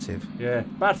interactive. Yeah.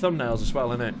 Bad thumbnails as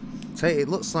well, isn't it? It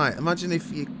looks like. Imagine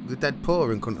if you were dead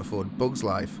poor and couldn't afford Bug's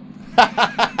Life.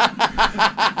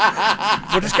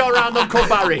 We'll just go around Uncle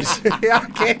Barry's. Yeah,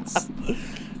 kids.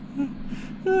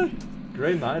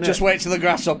 Green, that, innit? Just wait till the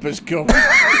grasshoppers come.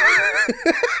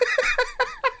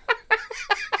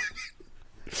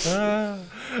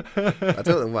 I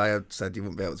don't know why I said you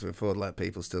wouldn't be able to afford. Like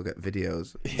people still get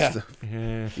videos. Yeah.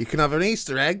 Yeah. You can have an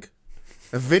Easter egg,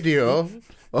 a video,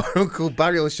 or Uncle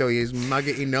Barry will show you his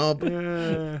maggoty knob.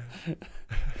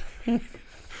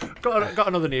 Got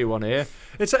another new one here.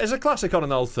 It's a classic on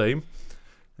an old theme.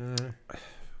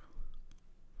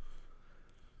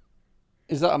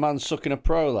 Is that a man sucking a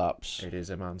prolapse? It is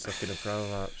a man sucking a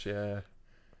prolapse, yeah.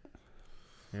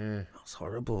 Yeah. That's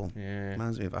horrible. Yeah.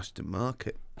 Reminds me of Ashton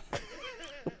Market.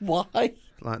 Why?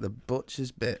 Like the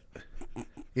butcher's bit.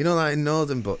 You know, like in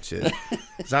northern butchers.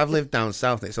 Because I've lived down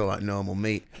south, it's all like normal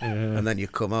meat. Yeah. And then you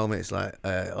come home, it's like,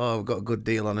 oh, we've got a good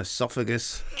deal on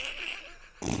esophagus.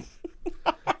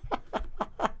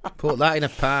 Put that in a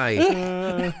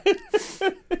pie.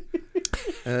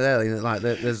 And then, like,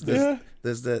 there's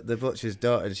the butcher's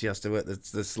daughter, and she has to work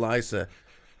the slicer.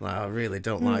 Like, I really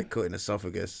don't like cutting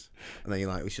esophagus. And then you're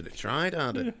like, we should have tried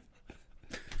harder.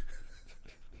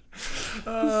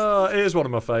 It is one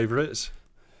of my favourites.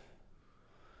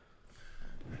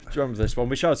 Do you remember this one?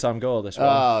 We showed Sam Gore this one.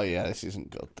 Oh, yeah, this isn't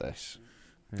good, this.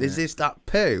 Yeah. Is this that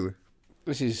poo?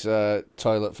 This is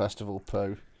Toilet Festival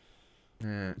poo.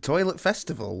 Yeah. Toilet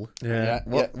Festival? Yeah.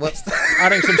 What's that?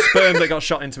 Adding some sperm that got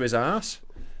shot into his arse.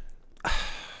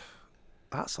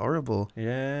 That's horrible.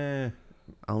 Yeah.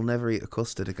 I'll never eat a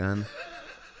custard again.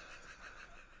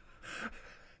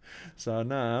 So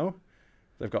now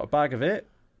they've got a bag of it.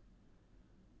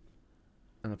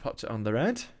 And they popped it on their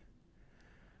head.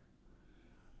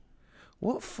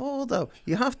 What for, though?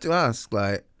 You have to ask,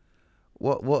 like,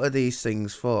 what are these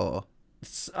things for?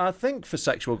 I think for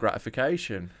sexual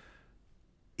gratification.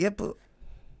 Yeah, but...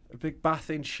 A big bath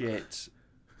in shit.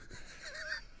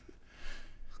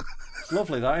 It's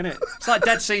lovely, that, isn't it? It's like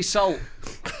Dead Sea salt.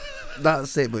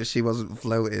 That's it, but she wasn't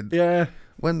floating. Yeah.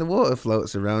 When the water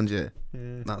floats around you,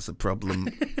 that's a problem,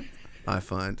 I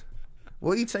find.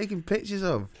 What are you taking pictures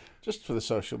of? Just for the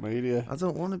social media. I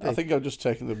don't want to be. I think I've just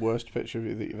taken the worst picture of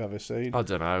you that you've ever seen. I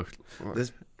don't know.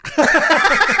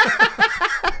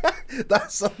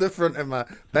 That's on the front of my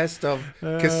best of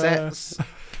cassettes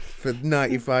for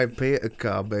 95p at a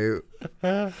car boot.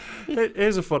 It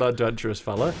is a fun, adventurous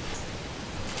fella.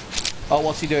 Oh,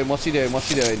 what's he doing? What's he doing? What's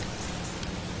he doing?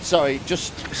 Sorry,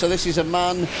 so this is a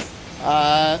man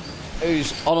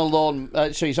who's on a lawn.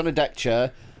 So he's on a deck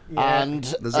chair, and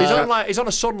he's on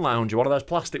a sun lounger, one of those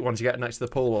plastic ones you get next to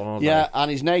the pool on holiday. Yeah,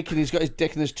 and he's naked. He's got his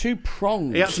dick, and there's two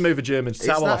prongs. He had to move a German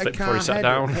towel off it before he sat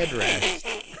down. Headrest?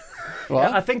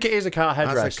 Yeah, I think it is a car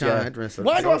headrest. That's a car headrest.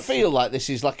 Why do I feel like this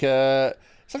is like a?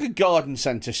 It's like a garden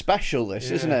centre special,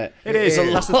 this, isn't it? It is.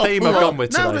 That's the theme I've gone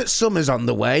with today. Now that summer's on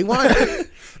the way, why?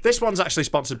 This one's actually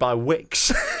sponsored by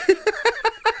Wix.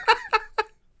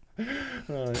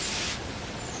 Right.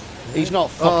 He's not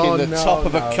fucking top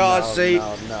of a car seat.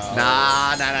 No.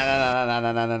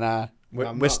 Nah.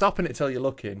 We're stopping it till you're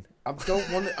looking. I don't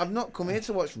want. I've not come here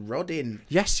to watch Rodding.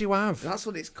 Yes, you have. That's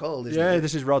what it's called, isn't Yeah, it?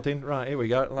 this is Rodding. Right, here we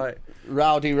go. Like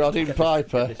Rowdy Rodding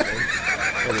Piper.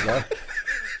 There we go.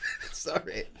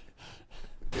 Sorry.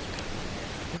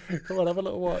 Come on, have a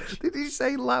little watch. Did you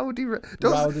say loudy?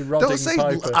 Rowdy Rodding Don't say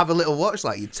Piper. have a little watch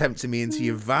like you're tempting me into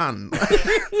your van.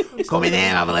 Come in here,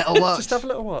 have a little watch. Just have a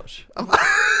little watch.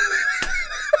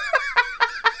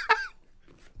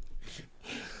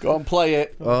 Go on, play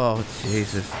it. Oh,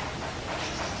 Jesus.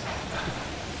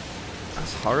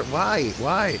 That's horrible.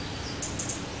 Why?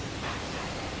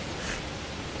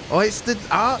 Oh, it's the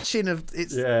arching of...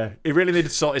 It's... Yeah, he really needed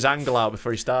to sort his angle out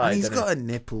before he started. And he's didn't got a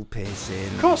nipple piercing.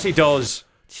 Of course he does.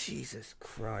 Jesus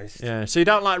Christ. Yeah, so you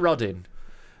don't like Rodding?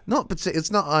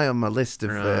 It's not high on my list of,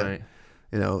 Right.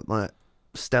 like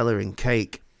Stella and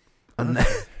cake. And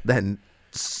then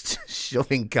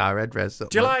shoving car headrests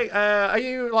up. Do you like, are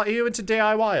you into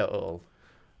DIY at all?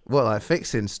 What, like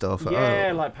fixing stuff?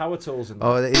 Yeah, like power tools and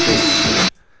that.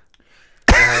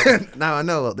 Oh, now I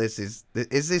know what this is.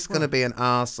 Is this going to be an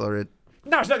arse or a...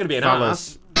 No, it's not going to be an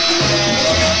Phallus? arse.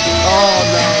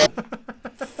 Oh, no.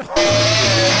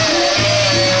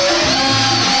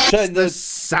 The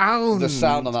sound. The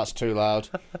sound on that's too loud.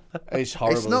 It's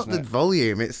horrible, It's not isn't the it?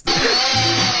 volume, it's the...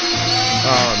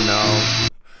 Oh,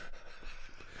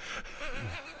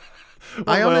 no.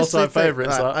 I honestly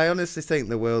favourites. I honestly think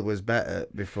the world was better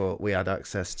before we had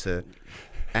access to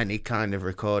any kind of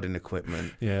recording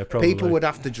equipment. Yeah, probably. People would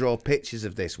have to draw pictures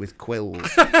of this with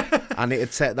quills, and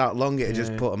it'd take that long. It'd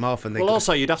just put them off. And Well,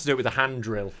 also you'd have to do it with a hand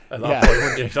drill at that Yeah. point,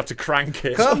 wouldn't you? You'd have to crank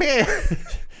it. come here.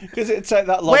 Because it'd take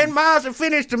that long. When Martha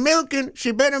finished the milking,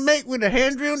 she better make with a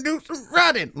hand drill and do some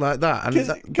riding like that. And it's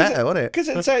better, wouldn't it? Because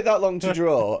it'd take that long to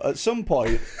draw. At some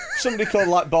point, somebody called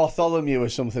like Bartholomew or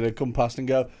something would come past and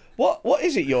go, What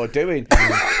is it you're doing?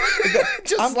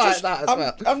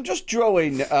 I'm just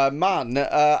drawing a man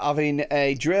having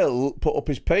a drill put up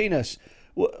his penis.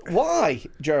 Why,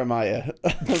 Jeremiah?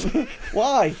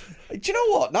 Why? Do you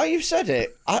know what? Now you've said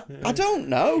it, I don't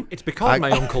know. It's because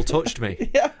my uncle touched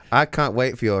me. Yeah. I can't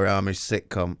wait for your Amish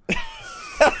sitcom.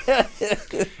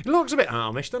 He looks a bit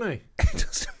Amish, doesn't he?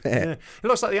 Yeah. He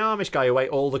looks like the Amish guy who ate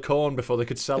all the corn before they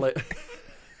could sell it.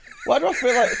 Why do I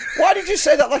feel like... Why did you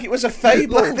say that like it was a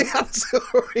fable? Like they had to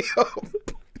hurry up.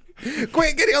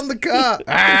 Quick, get it on the car.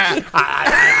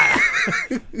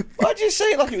 Why'd you say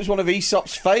it like it was one of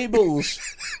Aesop's fables?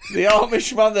 The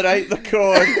Amish man that ate the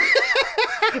corn.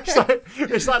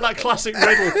 It's like that classic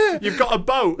riddle. You've got a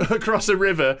boat across a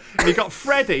river, and you've got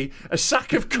Freddy, a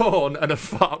sack of corn, and a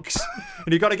fox.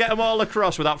 And you've got to get them all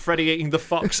across without Freddy eating the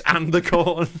fox and the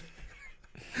corn.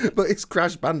 But it's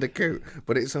Crash Bandicoot,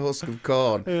 but it's a husk of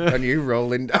corn, and you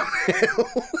rolling downhill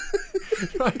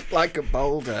like a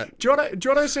boulder. Do you want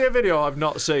to see a video I've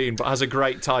not seen but has a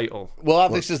great title? Well,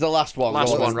 this is the last one.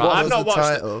 Last one, right? I've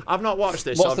not watched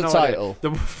this. What's so the title?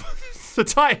 The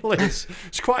title is,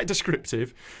 it's quite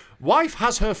descriptive. Wife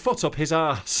has her foot up his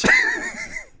arse.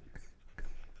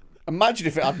 Imagine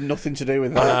if it had nothing to do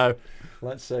with that.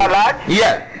 Let's see.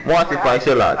 Yeah, what if I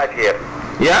say that?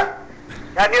 Yeah?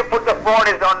 Can you put the phone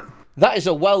is on? That is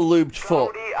a well-lubed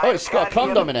foot. Oh, it's got a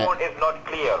condom in it. The phone is not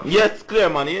clear. Yes, clear,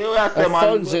 man. You asked Her them, man.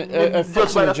 phone's We foot's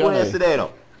just buy in the phone Johnny. yesterday,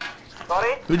 no?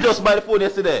 Sorry? We just buy the phone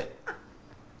yesterday.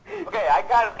 Okay, I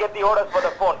can't get the orders for the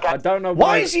phone. I don't know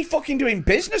Why is he fucking doing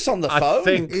business on the phone? I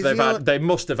think they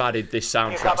must have added this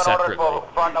Can you soundtrack have an order separately.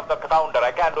 for front of the counter?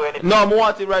 I can't do anything. No, I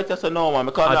want it right just no, man.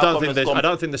 Because I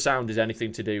don't think the sound is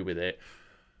anything to do with it.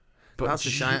 But That's a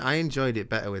shame. I enjoyed it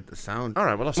better with the sound. All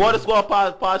right, well, More just go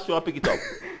pass you and pick it up.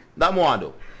 That one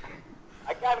do.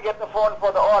 I can't get the phone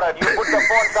for the order. You put the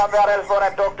phone somewhere else when I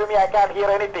talk to me. I can't hear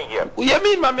anything here. What you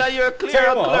mean, man? You're clear Tell you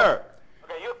and what. clear.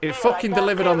 Okay, you It clear. fucking I can't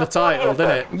delivered hear on the phone title, here,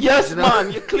 didn't sir. it? Yes,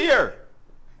 man. You're clear.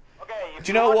 Okay, if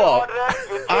Do you know want what? to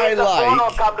order, you I take the phone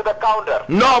like- or come to the counter.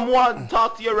 No, I want to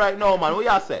talk to you right now, man. What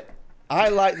you say? I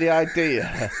like the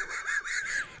idea.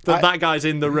 That guy's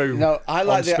in the room. No, I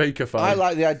like on the speakerphone. I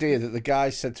like the idea that the guy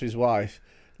said to his wife,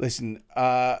 "Listen,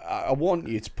 I want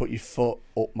you to put your foot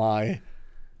up my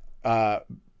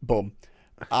bum."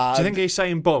 Do you think he's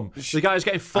saying bum? The guy's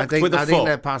getting fucked with a I think foot.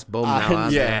 they're past bum now. And,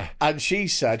 aren't yeah. and she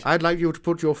said, I'd like you to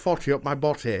put your foot up my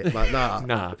botty like that.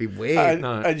 Nah. It'd be weird.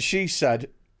 and she said,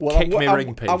 "Well, Kick me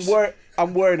ring piece."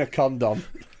 I'm wearing a condom."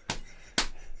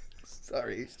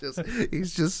 Sorry,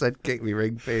 he's just said kick me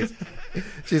ring piece.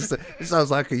 Just it sounds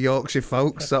like a Yorkshire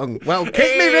folk song. Well,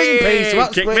 kick me ring piece.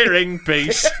 What's Kick me ring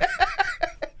piece.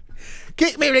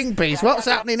 Kick me ring piece. What's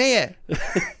happening here?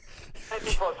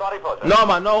 Sorry for sir. No,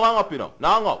 man. No, hang up, you know. No,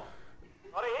 hang up.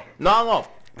 Sorry? No, hang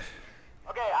up.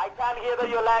 Okay, I can't hear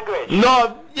your language.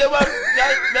 No, yeah, well,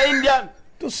 the Indian.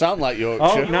 Does sound like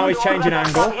Yorkshire. Oh, now he's changing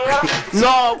angle. Come here.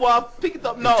 No, well, pick it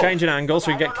up now. Changing angle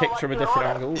so we can get kicked from a different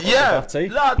angle. Yeah, Batty.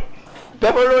 lad.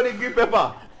 Pepperoni, green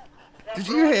pepper. Did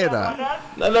you hear that?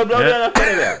 No,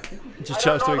 there. Just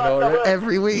chose to ignore it.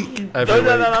 Every week. Every week.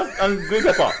 No, and green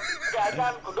pepper. Okay, I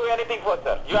can't do anything for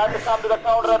sir. You have to come to the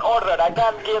counter and order it. I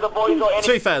can't hear the voice or To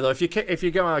anything. be fair though, if you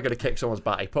go out going to kick someone's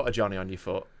batty, put a Johnny on your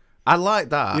foot. I like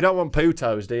that. You don't want poo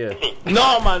toes, do you?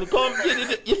 No, man, come.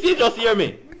 You see, just hear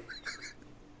me.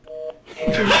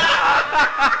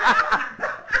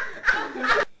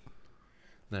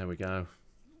 There we go.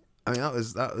 I mean, that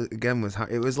was again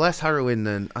it was less harrowing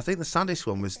than I think the saddest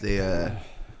one was the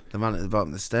man at the bottom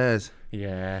of the stairs.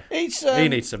 Yeah. It's, He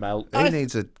needs some help. He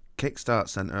needs a kickstart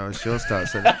centre or a sure start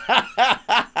centre.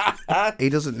 He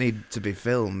doesn't need to be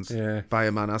filmed by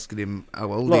a man asking him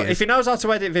how old Look, he if is. he knows how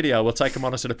to edit video, we'll take him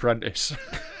on as an apprentice.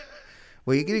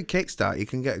 Well, you can do kickstart. You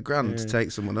can get a grant to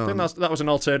take someone I on. think that was an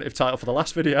alternative title for the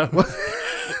last video.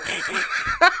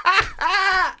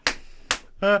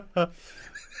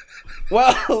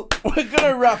 Well, we're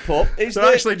gonna wrap up. They're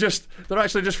actually just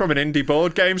from an indie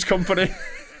board games company.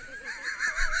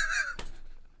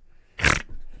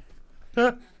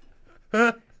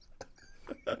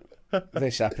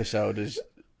 This episode is.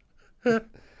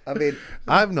 I mean,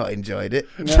 I've not enjoyed it.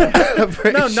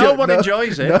 No one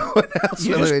enjoys it. No one else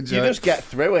will enjoy You it. just get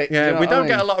through it. Yeah, you know we what I don't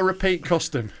get a mean? lot of repeat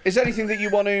custom. Is there anything that you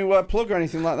want to plug or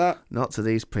anything like that? Not to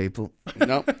these people.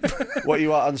 No. What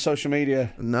you are on social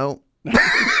media? No.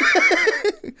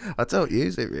 I don't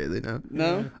use it really, no.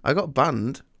 No. I got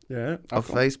banned Yeah. off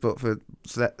Facebook for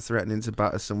threatening to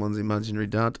batter someone's imaginary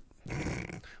dad.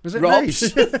 Was it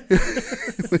Rob's.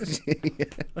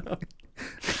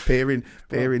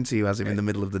 Peering to you as him in the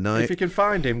middle of the night. If you can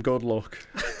find him, good luck.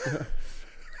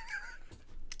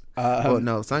 But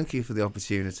no, thank you for the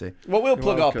opportunity. Well, we'll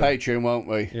plug welcome. our Patreon, won't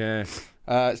we? Yeah.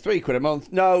 It's £3 a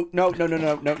month. No.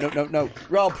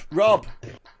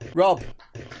 Rob.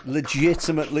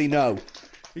 Legitimately no.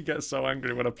 He gets so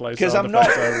angry when I play Because sound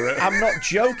effects over it. I'm not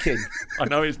joking. I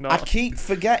know he's I not. keep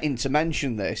forgetting to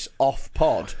mention this off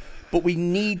pod, but we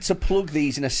need to plug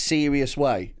these in a serious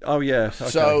way. Oh yeah. Okay.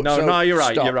 So no, you're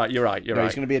right. stop. You're right. You're right.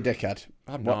 He's going to be a dickhead.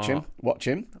 Watch him. Watch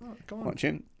him. Oh, go on. Watch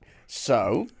him.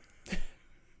 So,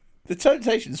 the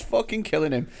temptation's fucking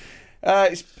killing him.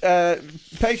 It's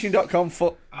patreon.com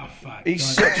for... Oh, fuck. He's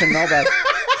such a knobhead.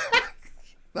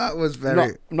 That was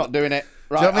very... Not doing it.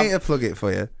 Do Right, you want me to plug it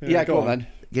for you? Yeah, go on then.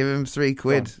 Give him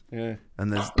 £3. Yeah.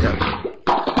 And there's... Yeah.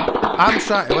 I'm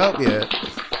trying to help you.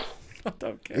 I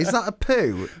don't care. Is that a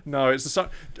poo? No, it's the song.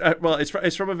 Well,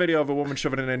 it's from a video of a woman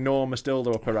shoving an enormous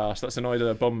dildo up her ass. That's the noise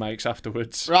her bum makes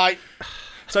afterwards. Right.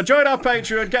 So join our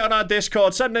Patreon, get on our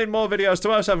Discord, send in more videos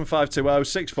to 07520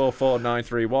 644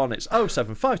 931. It's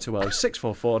 07520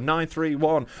 644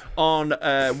 931 on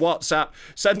WhatsApp.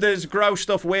 Send us gross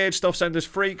stuff, weird stuff, send us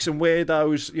freaks and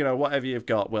weirdos, you know, whatever you've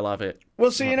got, we'll have it.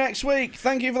 We'll see you next week.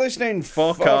 Thank you for listening.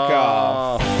 Fuck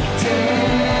off.